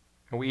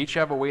 And we each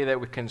have a way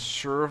that we can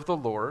serve the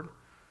Lord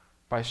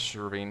by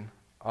serving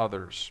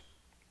others.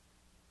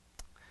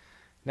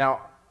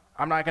 Now,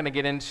 I'm not going to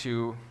get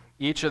into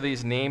each of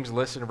these names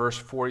listed in verse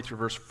 40 through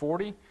verse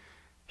 40.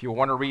 If you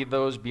want to read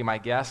those, be my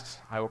guest.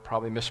 I will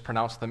probably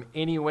mispronounce them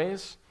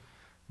anyways.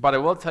 But I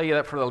will tell you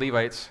that for the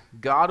Levites,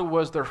 God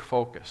was their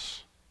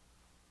focus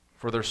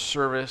for their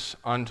service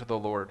unto the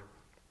Lord.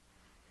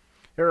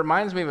 It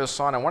reminds me of a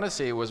song, I want to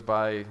say it was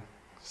by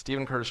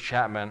Stephen Curtis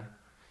Chapman.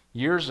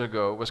 years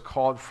ago. It was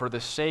called For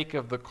the Sake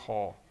of the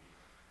Call.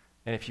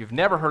 And if you've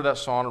never heard that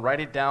song, write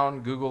it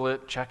down, Google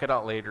it, check it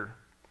out later.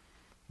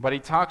 But he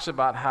talks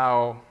about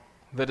how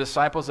the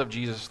disciples of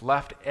Jesus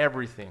left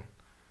everything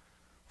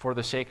for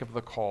the sake of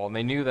the call. And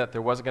they knew that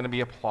there wasn't going to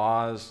be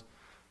applause.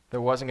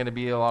 There wasn't going to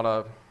be a lot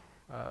of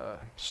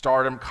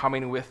stardom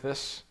coming with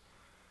this.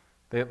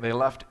 They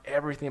left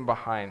everything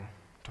behind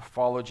to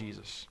follow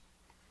Jesus.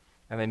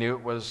 And they knew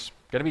it was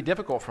going to be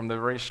difficult from the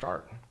very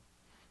start.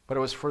 But it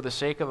was for the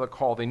sake of the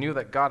call. They knew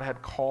that God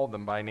had called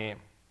them by name.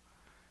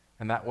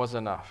 And that was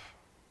enough.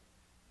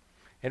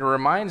 It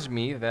reminds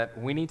me that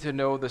we need to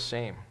know the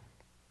same.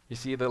 You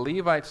see, the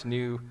Levites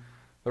knew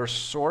their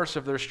source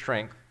of their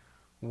strength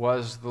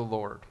was the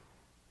Lord.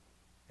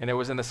 And it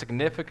was in the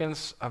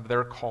significance of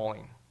their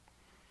calling.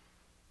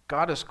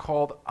 God has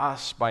called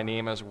us by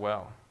name as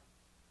well.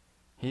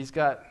 He's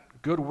got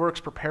good works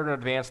prepared in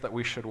advance that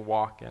we should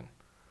walk in.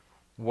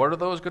 What are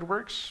those good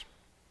works?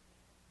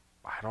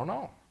 I don't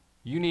know.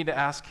 You need to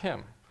ask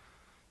him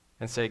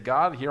and say,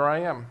 God, here I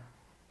am.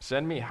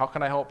 Send me. How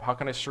can I help? How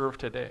can I serve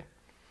today?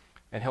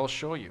 And he'll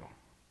show you.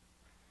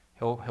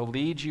 He'll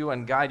lead you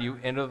and guide you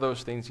into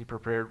those things he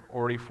prepared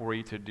already for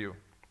you to do.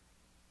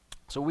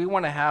 So we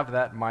want to have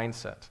that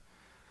mindset,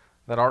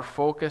 that our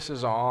focus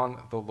is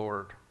on the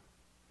Lord.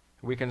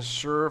 We can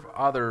serve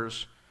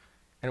others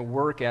and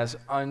work as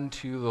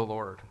unto the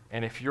Lord.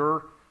 And if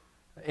you're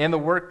in the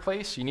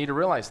workplace, you need to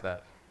realize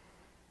that.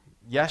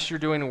 Yes, you're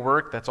doing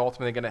work that's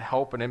ultimately going to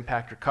help and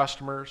impact your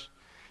customers.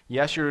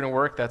 Yes, you're doing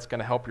work that's going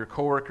to help your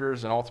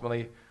coworkers and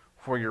ultimately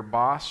for your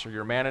boss or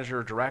your manager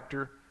or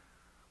director.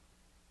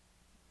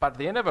 But at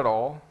the end of it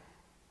all,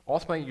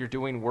 ultimately you're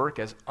doing work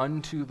as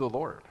unto the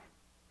Lord.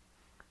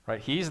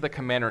 Right? He's the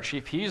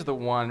commander-in-chief. He's the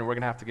one we're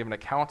going to have to give an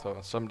account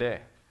of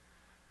someday.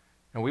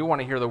 And we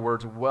want to hear the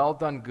words, well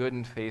done, good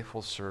and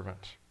faithful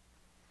servant.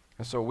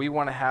 And so we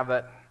want to have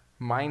that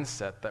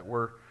mindset that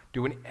we're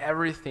doing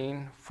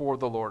everything for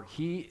the Lord.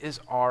 He is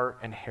our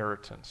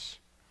inheritance.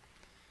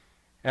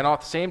 And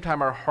at the same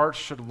time, our hearts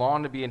should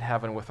long to be in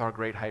heaven with our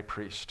great high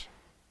priest.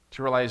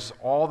 To realize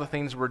all the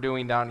things we're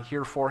doing down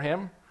here for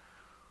him,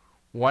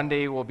 one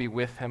day we'll be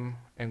with him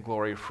in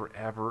glory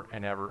forever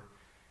and ever.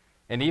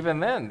 And even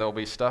then, there'll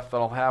be stuff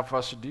that'll have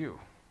us do.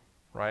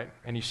 Right?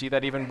 And you see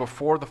that even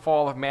before the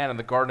fall of man in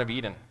the Garden of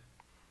Eden.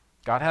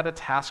 God had a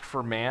task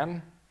for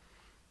man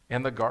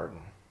in the garden,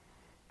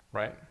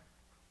 right?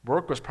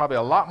 Work was probably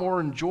a lot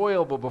more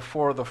enjoyable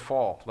before the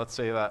fall, let's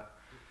say that.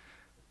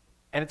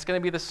 And it's going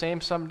to be the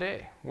same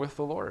someday with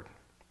the Lord,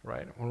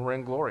 right? When we're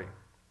in glory.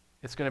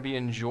 It's going to be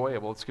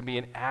enjoyable. It's going to be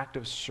an act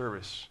of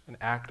service, an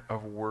act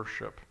of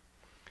worship.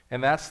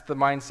 And that's the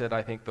mindset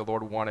I think the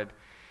Lord wanted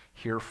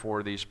here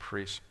for these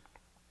priests.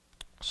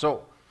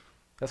 So,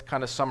 that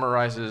kind of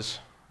summarizes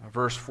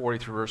verse 4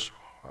 through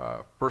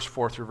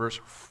verse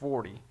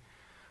 40.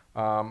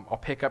 I'll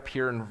pick up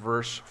here in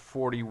verse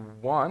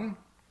 41,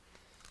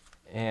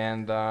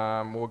 and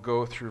we'll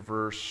go through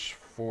verse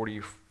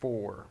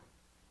 44.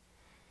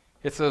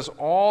 It says,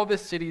 all the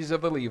cities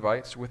of the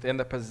Levites within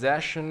the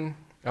possession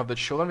of the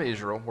children of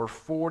Israel were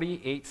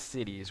 48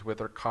 cities with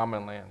their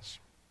common lands.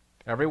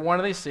 Every one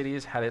of these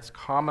cities had its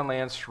common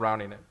land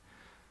surrounding it.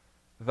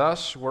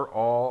 Thus were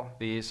all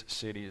these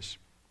cities.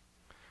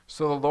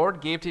 So the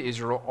Lord gave to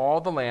Israel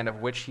all the land of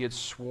which he had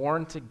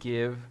sworn to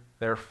give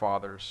their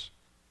fathers,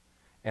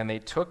 and they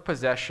took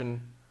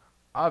possession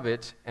of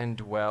it and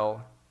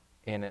dwell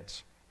in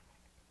it.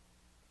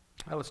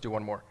 Now let's do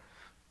one more.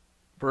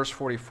 Verse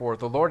 44,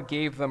 the Lord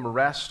gave them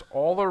rest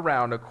all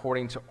around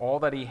according to all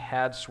that he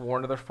had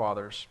sworn to their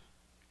fathers,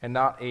 and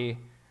not a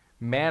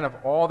man of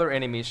all their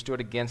enemies stood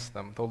against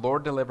them. The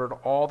Lord delivered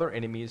all their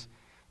enemies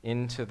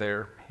into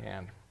their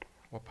hand.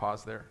 We'll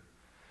pause there.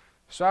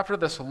 So after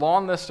this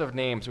long list of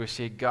names, we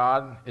see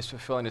God is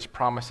fulfilling his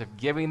promise of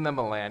giving them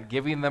a land,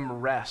 giving them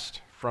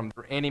rest from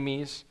their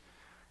enemies.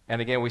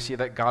 And again, we see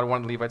that God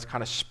wanted Levites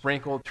kind of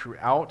sprinkled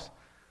throughout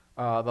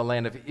the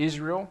land of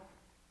Israel,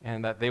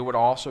 and that they would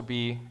also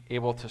be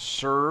able to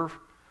serve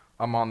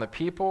among the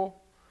people.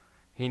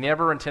 He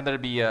never intended to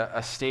be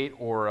a state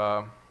or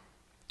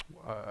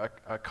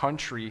a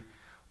country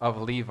of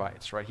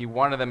Levites, right? He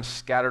wanted them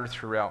scattered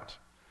throughout,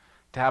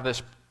 to have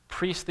this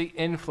priestly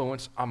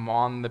influence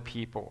among the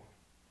people,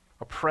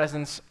 a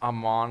presence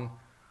among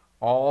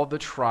all the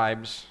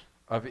tribes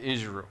of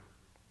Israel.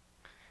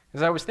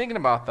 As I was thinking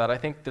about that, I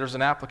think there's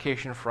an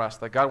application for us,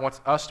 that God wants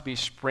us to be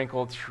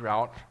sprinkled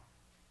throughout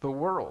the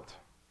world,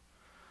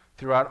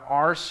 throughout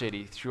our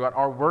city, throughout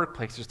our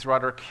workplaces,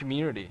 throughout our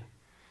community,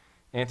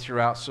 and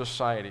throughout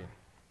society.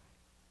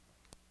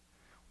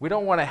 We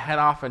don't want to head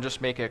off and just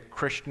make a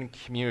Christian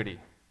community,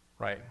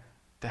 right?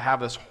 To have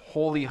this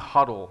holy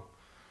huddle,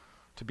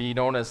 to be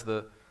known as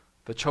the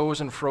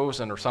chosen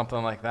frozen or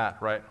something like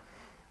that, right?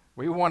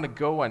 We want to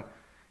go and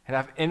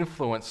have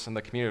influence in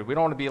the community. We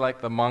don't want to be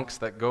like the monks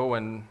that go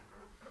and,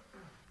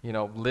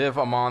 live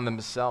among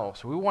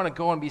themselves. We want to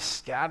go and be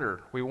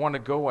scattered. We want to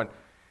go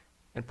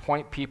and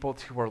point people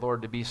to our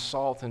Lord, to be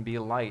salt and be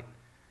light,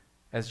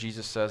 as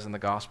Jesus says in the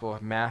Gospel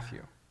of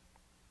Matthew.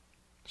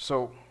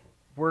 So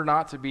we're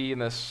not to be in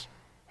this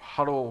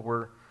huddle.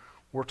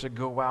 We're to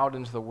go out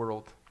into the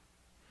world.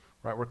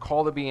 Right? We're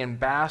called to be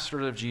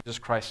ambassadors of Jesus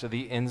Christ to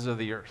the ends of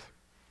the earth.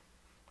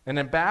 An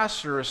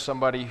ambassador is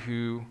somebody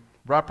who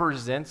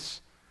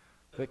represents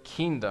the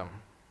kingdom,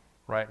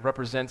 right?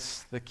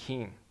 Represents the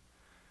king.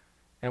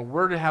 And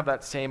we're to have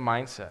that same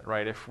mindset,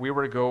 right? If we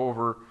were to go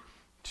over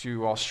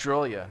to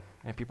Australia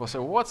and people say,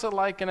 well, what's it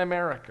like in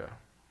America?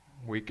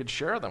 We could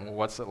share them. Well,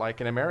 what's it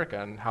like in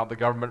America and how the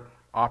government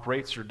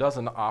operates or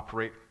doesn't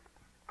operate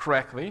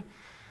correctly,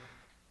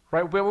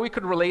 right? Well, we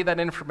could relay that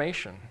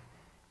information.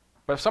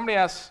 But if somebody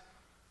asks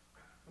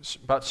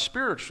about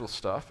spiritual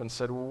stuff and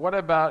said, well, what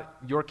about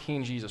your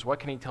King Jesus? What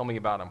can he tell me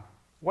about him?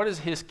 What is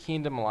his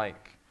kingdom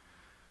like?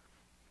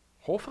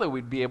 Hopefully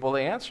we'd be able to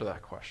answer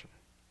that question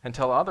and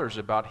tell others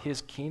about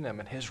his kingdom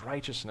and his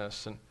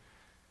righteousness and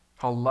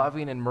how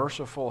loving and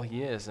merciful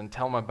he is, and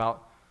tell them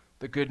about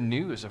the good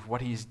news of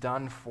what he's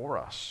done for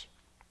us.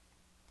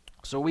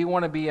 So we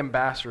want to be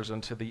ambassadors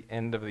unto the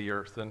end of the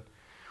earth, and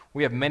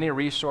we have many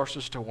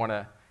resources to want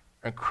to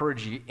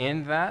encourage you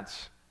in that,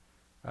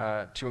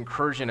 to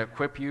encourage and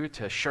equip you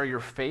to share your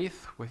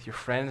faith with your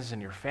friends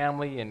and your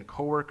family and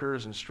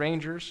coworkers and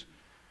strangers.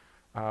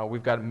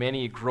 We've got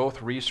many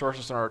growth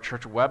resources on our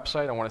church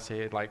website. I want to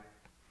say like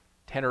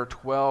 10 or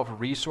 12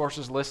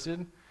 resources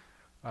listed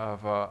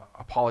of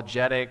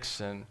apologetics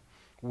and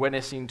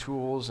witnessing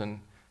tools and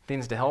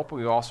things to help.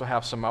 We also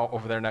have some out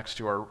over there next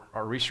to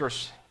our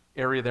resource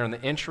area there in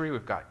the entry.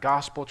 We've got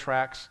gospel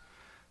tracts,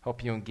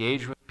 help you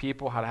engage with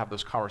people, how to have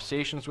those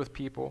conversations with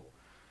people.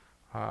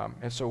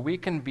 And so we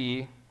can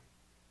be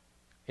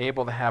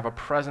able to have a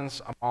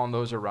presence among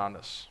those around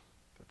us,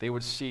 that they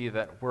would see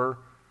that we're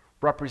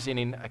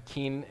representing a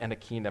king and a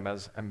kingdom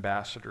as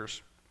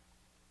ambassadors.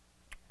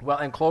 Well,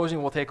 in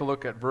closing, we'll take a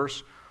look at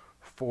verse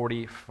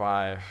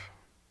 45.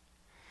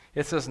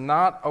 It says,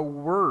 not a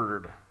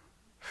word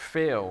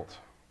failed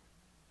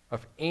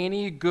of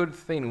any good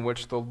thing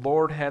which the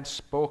Lord had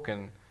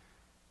spoken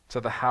to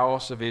the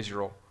house of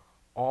Israel.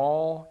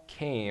 All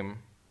came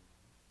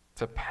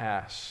to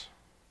pass.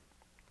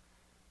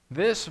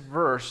 This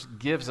verse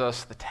gives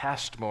us the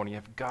testimony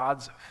of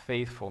God's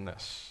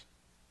faithfulness.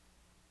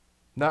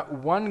 Not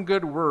one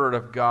good word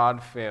of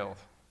God failed.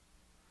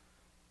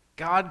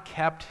 God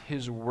kept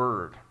his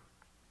word.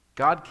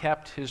 God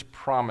kept his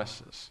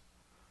promises.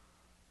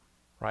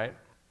 Right?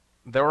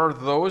 There are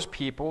those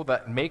people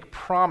that make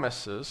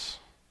promises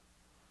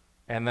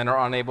and then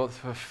are unable to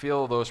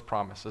fulfill those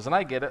promises. And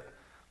I get it.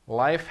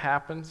 Life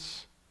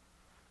happens.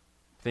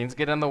 Things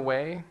get in the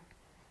way.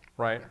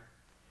 Right?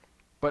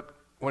 But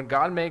when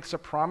God makes a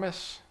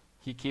promise,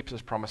 he keeps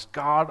his promise.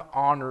 God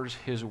honors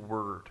his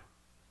word.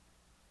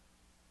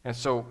 And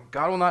so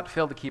God will not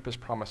fail to keep his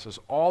promises.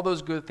 All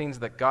those good things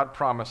that God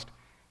promised,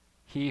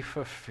 he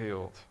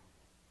fulfilled.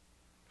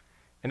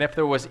 And if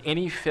there was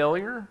any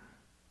failure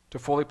to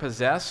fully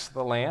possess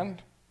the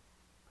land,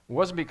 it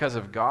wasn't because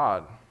of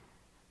God.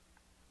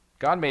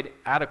 God made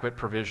adequate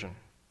provision.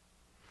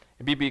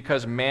 It'd be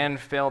because man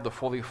failed to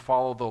fully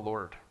follow the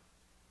Lord.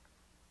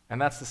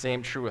 And that's the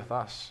same true with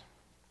us.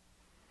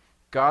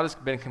 God has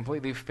been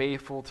completely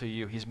faithful to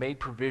you. He's made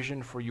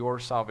provision for your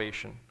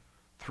salvation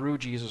through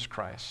Jesus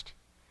Christ.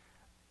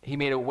 He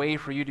made a way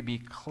for you to be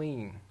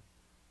clean.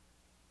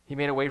 He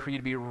made a way for you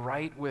to be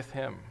right with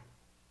him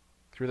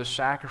through the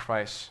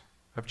sacrifice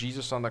of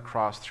Jesus on the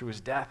cross, through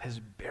his death, his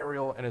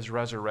burial, and his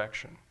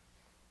resurrection.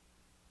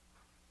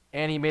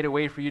 And he made a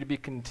way for you to be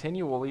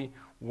continually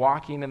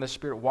walking in the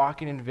Spirit,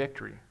 walking in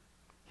victory.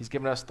 He's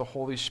given us the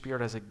Holy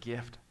Spirit as a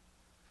gift.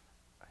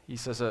 He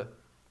says a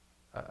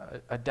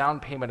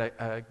down payment,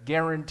 a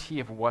guarantee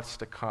of what's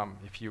to come,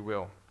 if you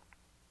will,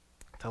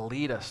 to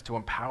lead us, to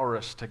empower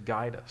us, to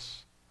guide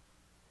us.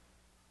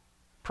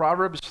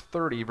 Proverbs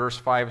 30, verse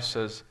 5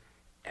 says,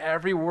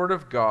 every word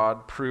of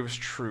God proves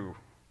true.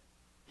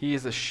 He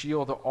is a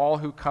shield to all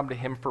who come to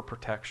him for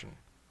protection.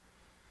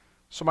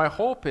 So my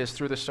hope is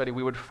through this study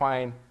we would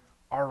find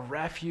our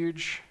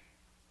refuge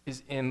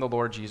is in the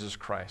Lord Jesus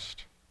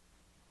Christ.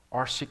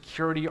 Our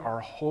security, our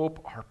hope,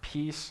 our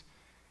peace,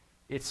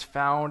 it's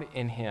found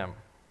in him.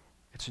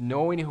 It's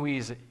knowing who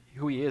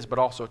he is, but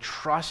also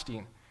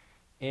trusting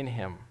in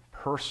him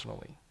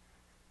personally.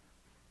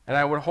 And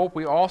I would hope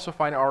we also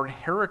find our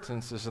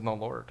inheritances in the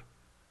Lord.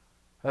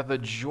 That the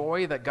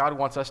joy that God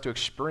wants us to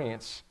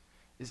experience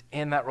is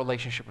in that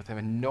relationship with him,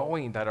 and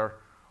knowing that our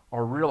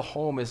real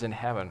home is in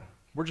heaven.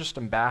 We're just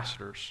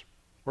ambassadors.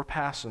 We're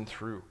passing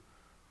through.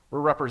 We're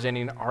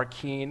representing our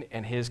King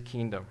and his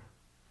kingdom.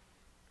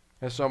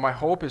 And so my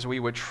hope is we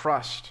would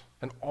trust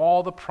in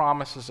all the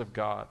promises of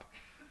God.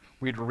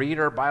 We'd read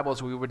our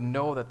Bibles, we would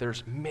know that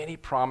there's many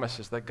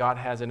promises that God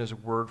has in his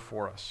word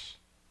for us.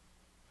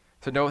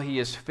 To know he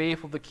is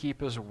faithful to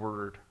keep his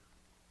word,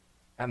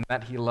 and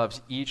that he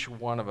loves each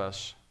one of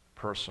us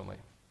personally.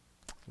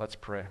 Let's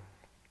pray.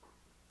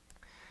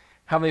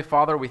 Heavenly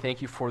Father, we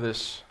thank you for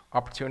this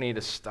opportunity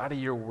to study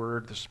your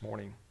word this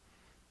morning.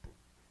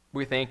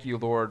 We thank you,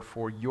 Lord,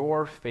 for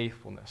your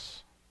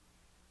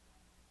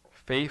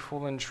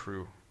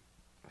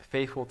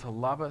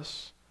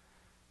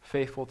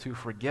faithful to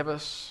forgive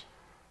us,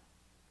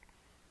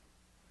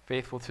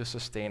 faithful to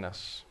sustain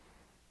us,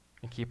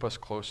 and keep us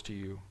close to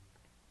you.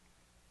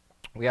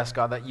 We ask,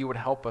 God, that you would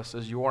help us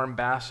as your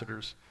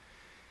ambassadors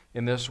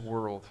in this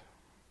world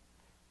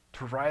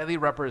to rightly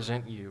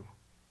represent you.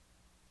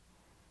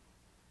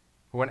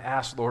 We want to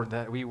ask, Lord,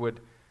 that we would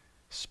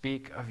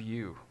speak of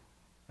you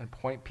and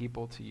point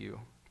people to you.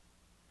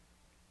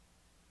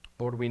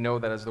 Lord, we know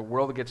that as the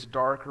world gets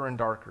darker and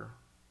darker,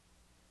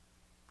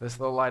 this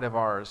little light of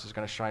ours is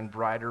going to shine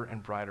brighter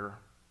and brighter.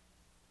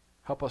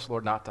 Help us,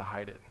 Lord, not to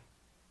hide it.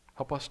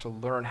 Help us to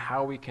learn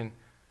how we can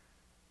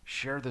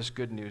share this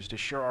good news, to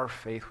share our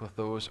faith with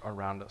those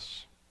around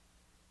us,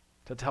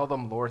 to tell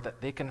them, Lord,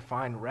 that they can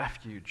find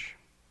refuge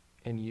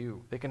in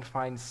you. They can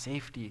find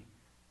safety,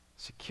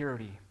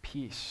 security,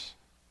 peace,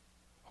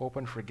 hope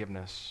and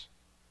forgiveness,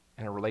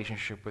 and a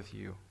relationship with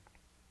you.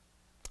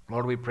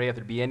 Lord, we pray if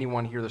there be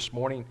anyone here this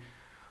morning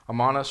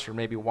among us or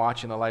maybe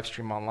watching the live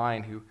stream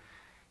online who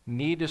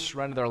need to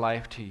surrender their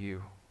life to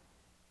you,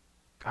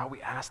 God,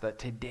 we ask that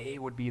today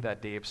would be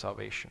that day of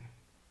salvation.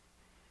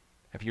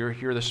 If you're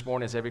here this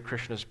morning as every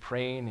Christian is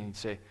praying and you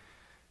say,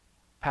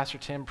 Pastor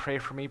Tim, pray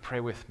for me, pray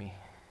with me.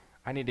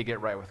 I need to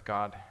get right with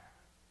God.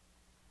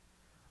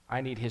 I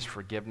need his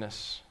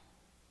forgiveness.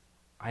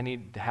 I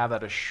need to have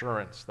that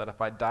assurance that if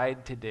I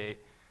died today,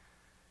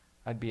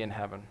 I'd be in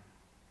heaven.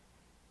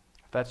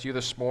 If that's you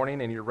this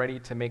morning and you're ready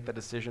to make the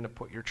decision to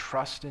put your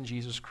trust in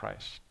Jesus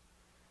Christ,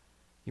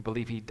 you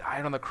believe he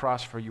died on the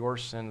cross for your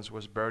sins,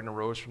 was buried and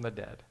rose from the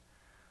dead,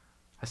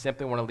 I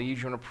simply want to lead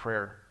you in a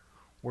prayer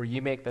where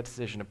you make that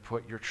decision to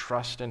put your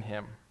trust in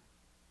him.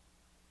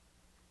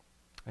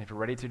 And if you're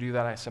ready to do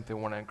that, I simply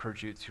want to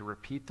encourage you to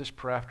repeat this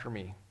prayer after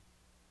me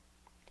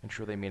and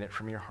truly mean it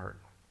from your heart.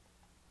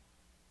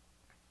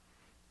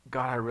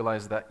 God, I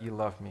realize that you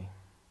love me.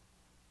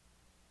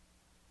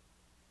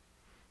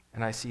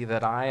 And I see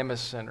that I am a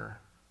sinner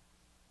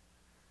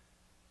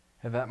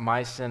and that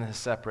my sin has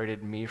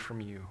separated me from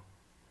you.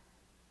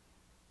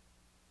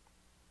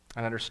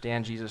 I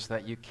understand, Jesus,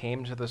 that you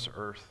came to this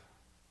earth.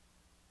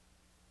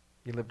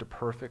 You lived a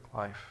perfect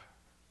life.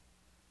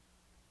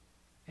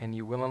 And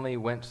you willingly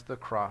went to the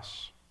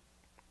cross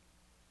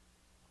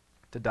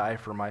to die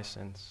for my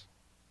sins.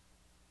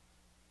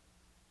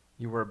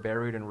 You were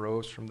buried and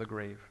rose from the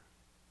grave.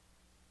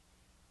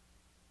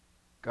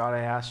 God, I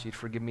ask you to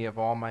forgive me of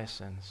all my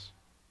sins.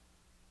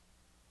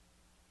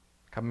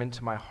 Come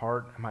into my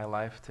heart and my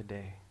life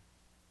today.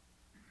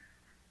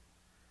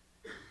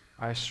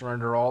 I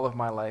surrender all of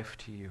my life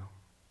to you.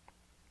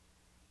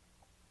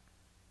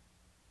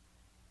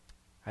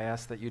 I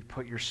ask that you'd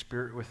put your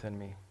Spirit within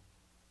me,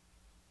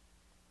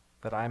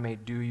 that I may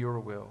do your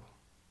will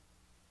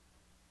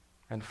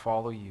and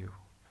follow you.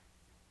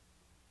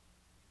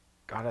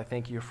 God, I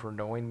thank you for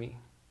knowing me.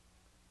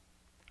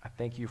 I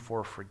thank you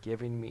for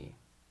forgiving me.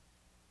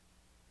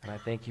 And I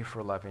thank you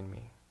for loving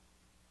me.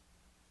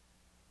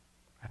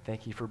 I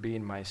thank you for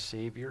being my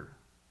Savior.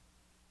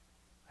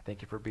 I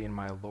thank you for being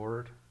my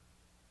Lord.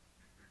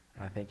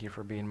 And I thank you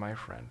for being my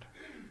friend.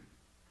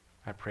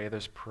 I pray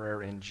this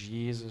prayer in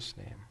Jesus'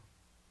 name.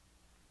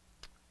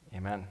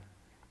 Amen.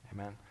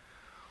 Amen.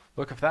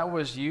 Look, if that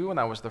was you and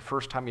that was the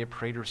first time you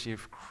prayed to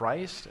receive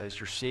Christ as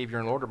your Savior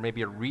and Lord, or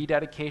maybe a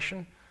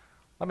rededication,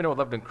 let me know. I'd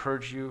love to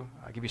encourage you.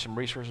 I'll give you some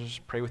resources,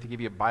 pray with you,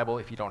 give you a Bible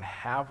if you don't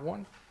have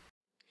one.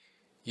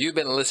 You've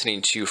been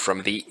listening to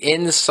From the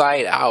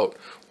Inside Out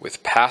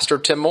with Pastor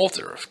Tim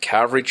Moulter of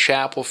Calvary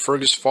Chapel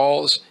Fergus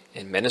Falls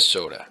in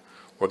Minnesota.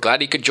 We're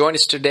glad you could join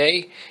us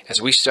today as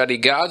we study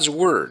God's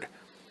Word,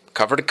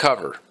 cover to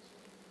cover,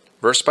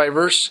 verse by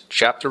verse,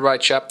 chapter by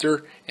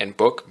chapter, and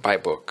book by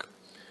book.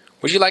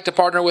 Would you like to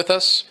partner with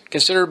us?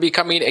 Consider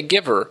becoming a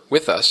giver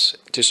with us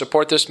to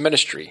support this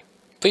ministry.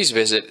 Please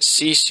visit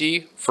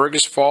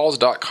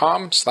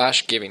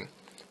ccfergusfalls.com/giving.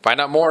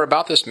 Find out more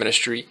about this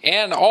ministry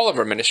and all of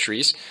our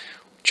ministries.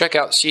 Check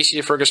out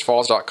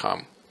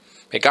ccfergusfalls.com.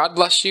 May God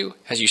bless you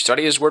as you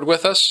study His Word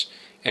with us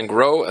and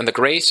grow in the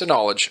grace and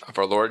knowledge of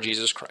our Lord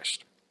Jesus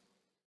Christ.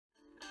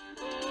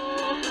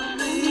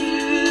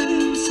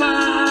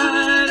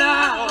 Inside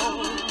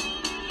out,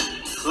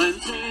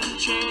 cleansing,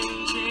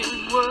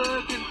 changing,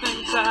 working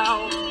things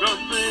out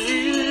from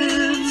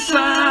the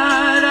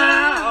inside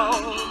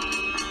out,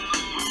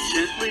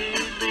 gently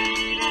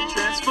leading,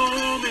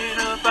 transforming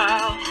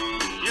about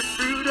your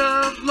fruit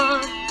of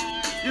love,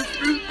 your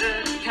fruit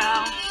that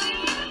counts,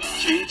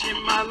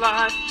 changing my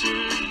life to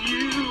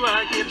you.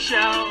 I give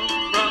shout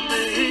from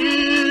the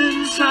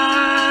inside.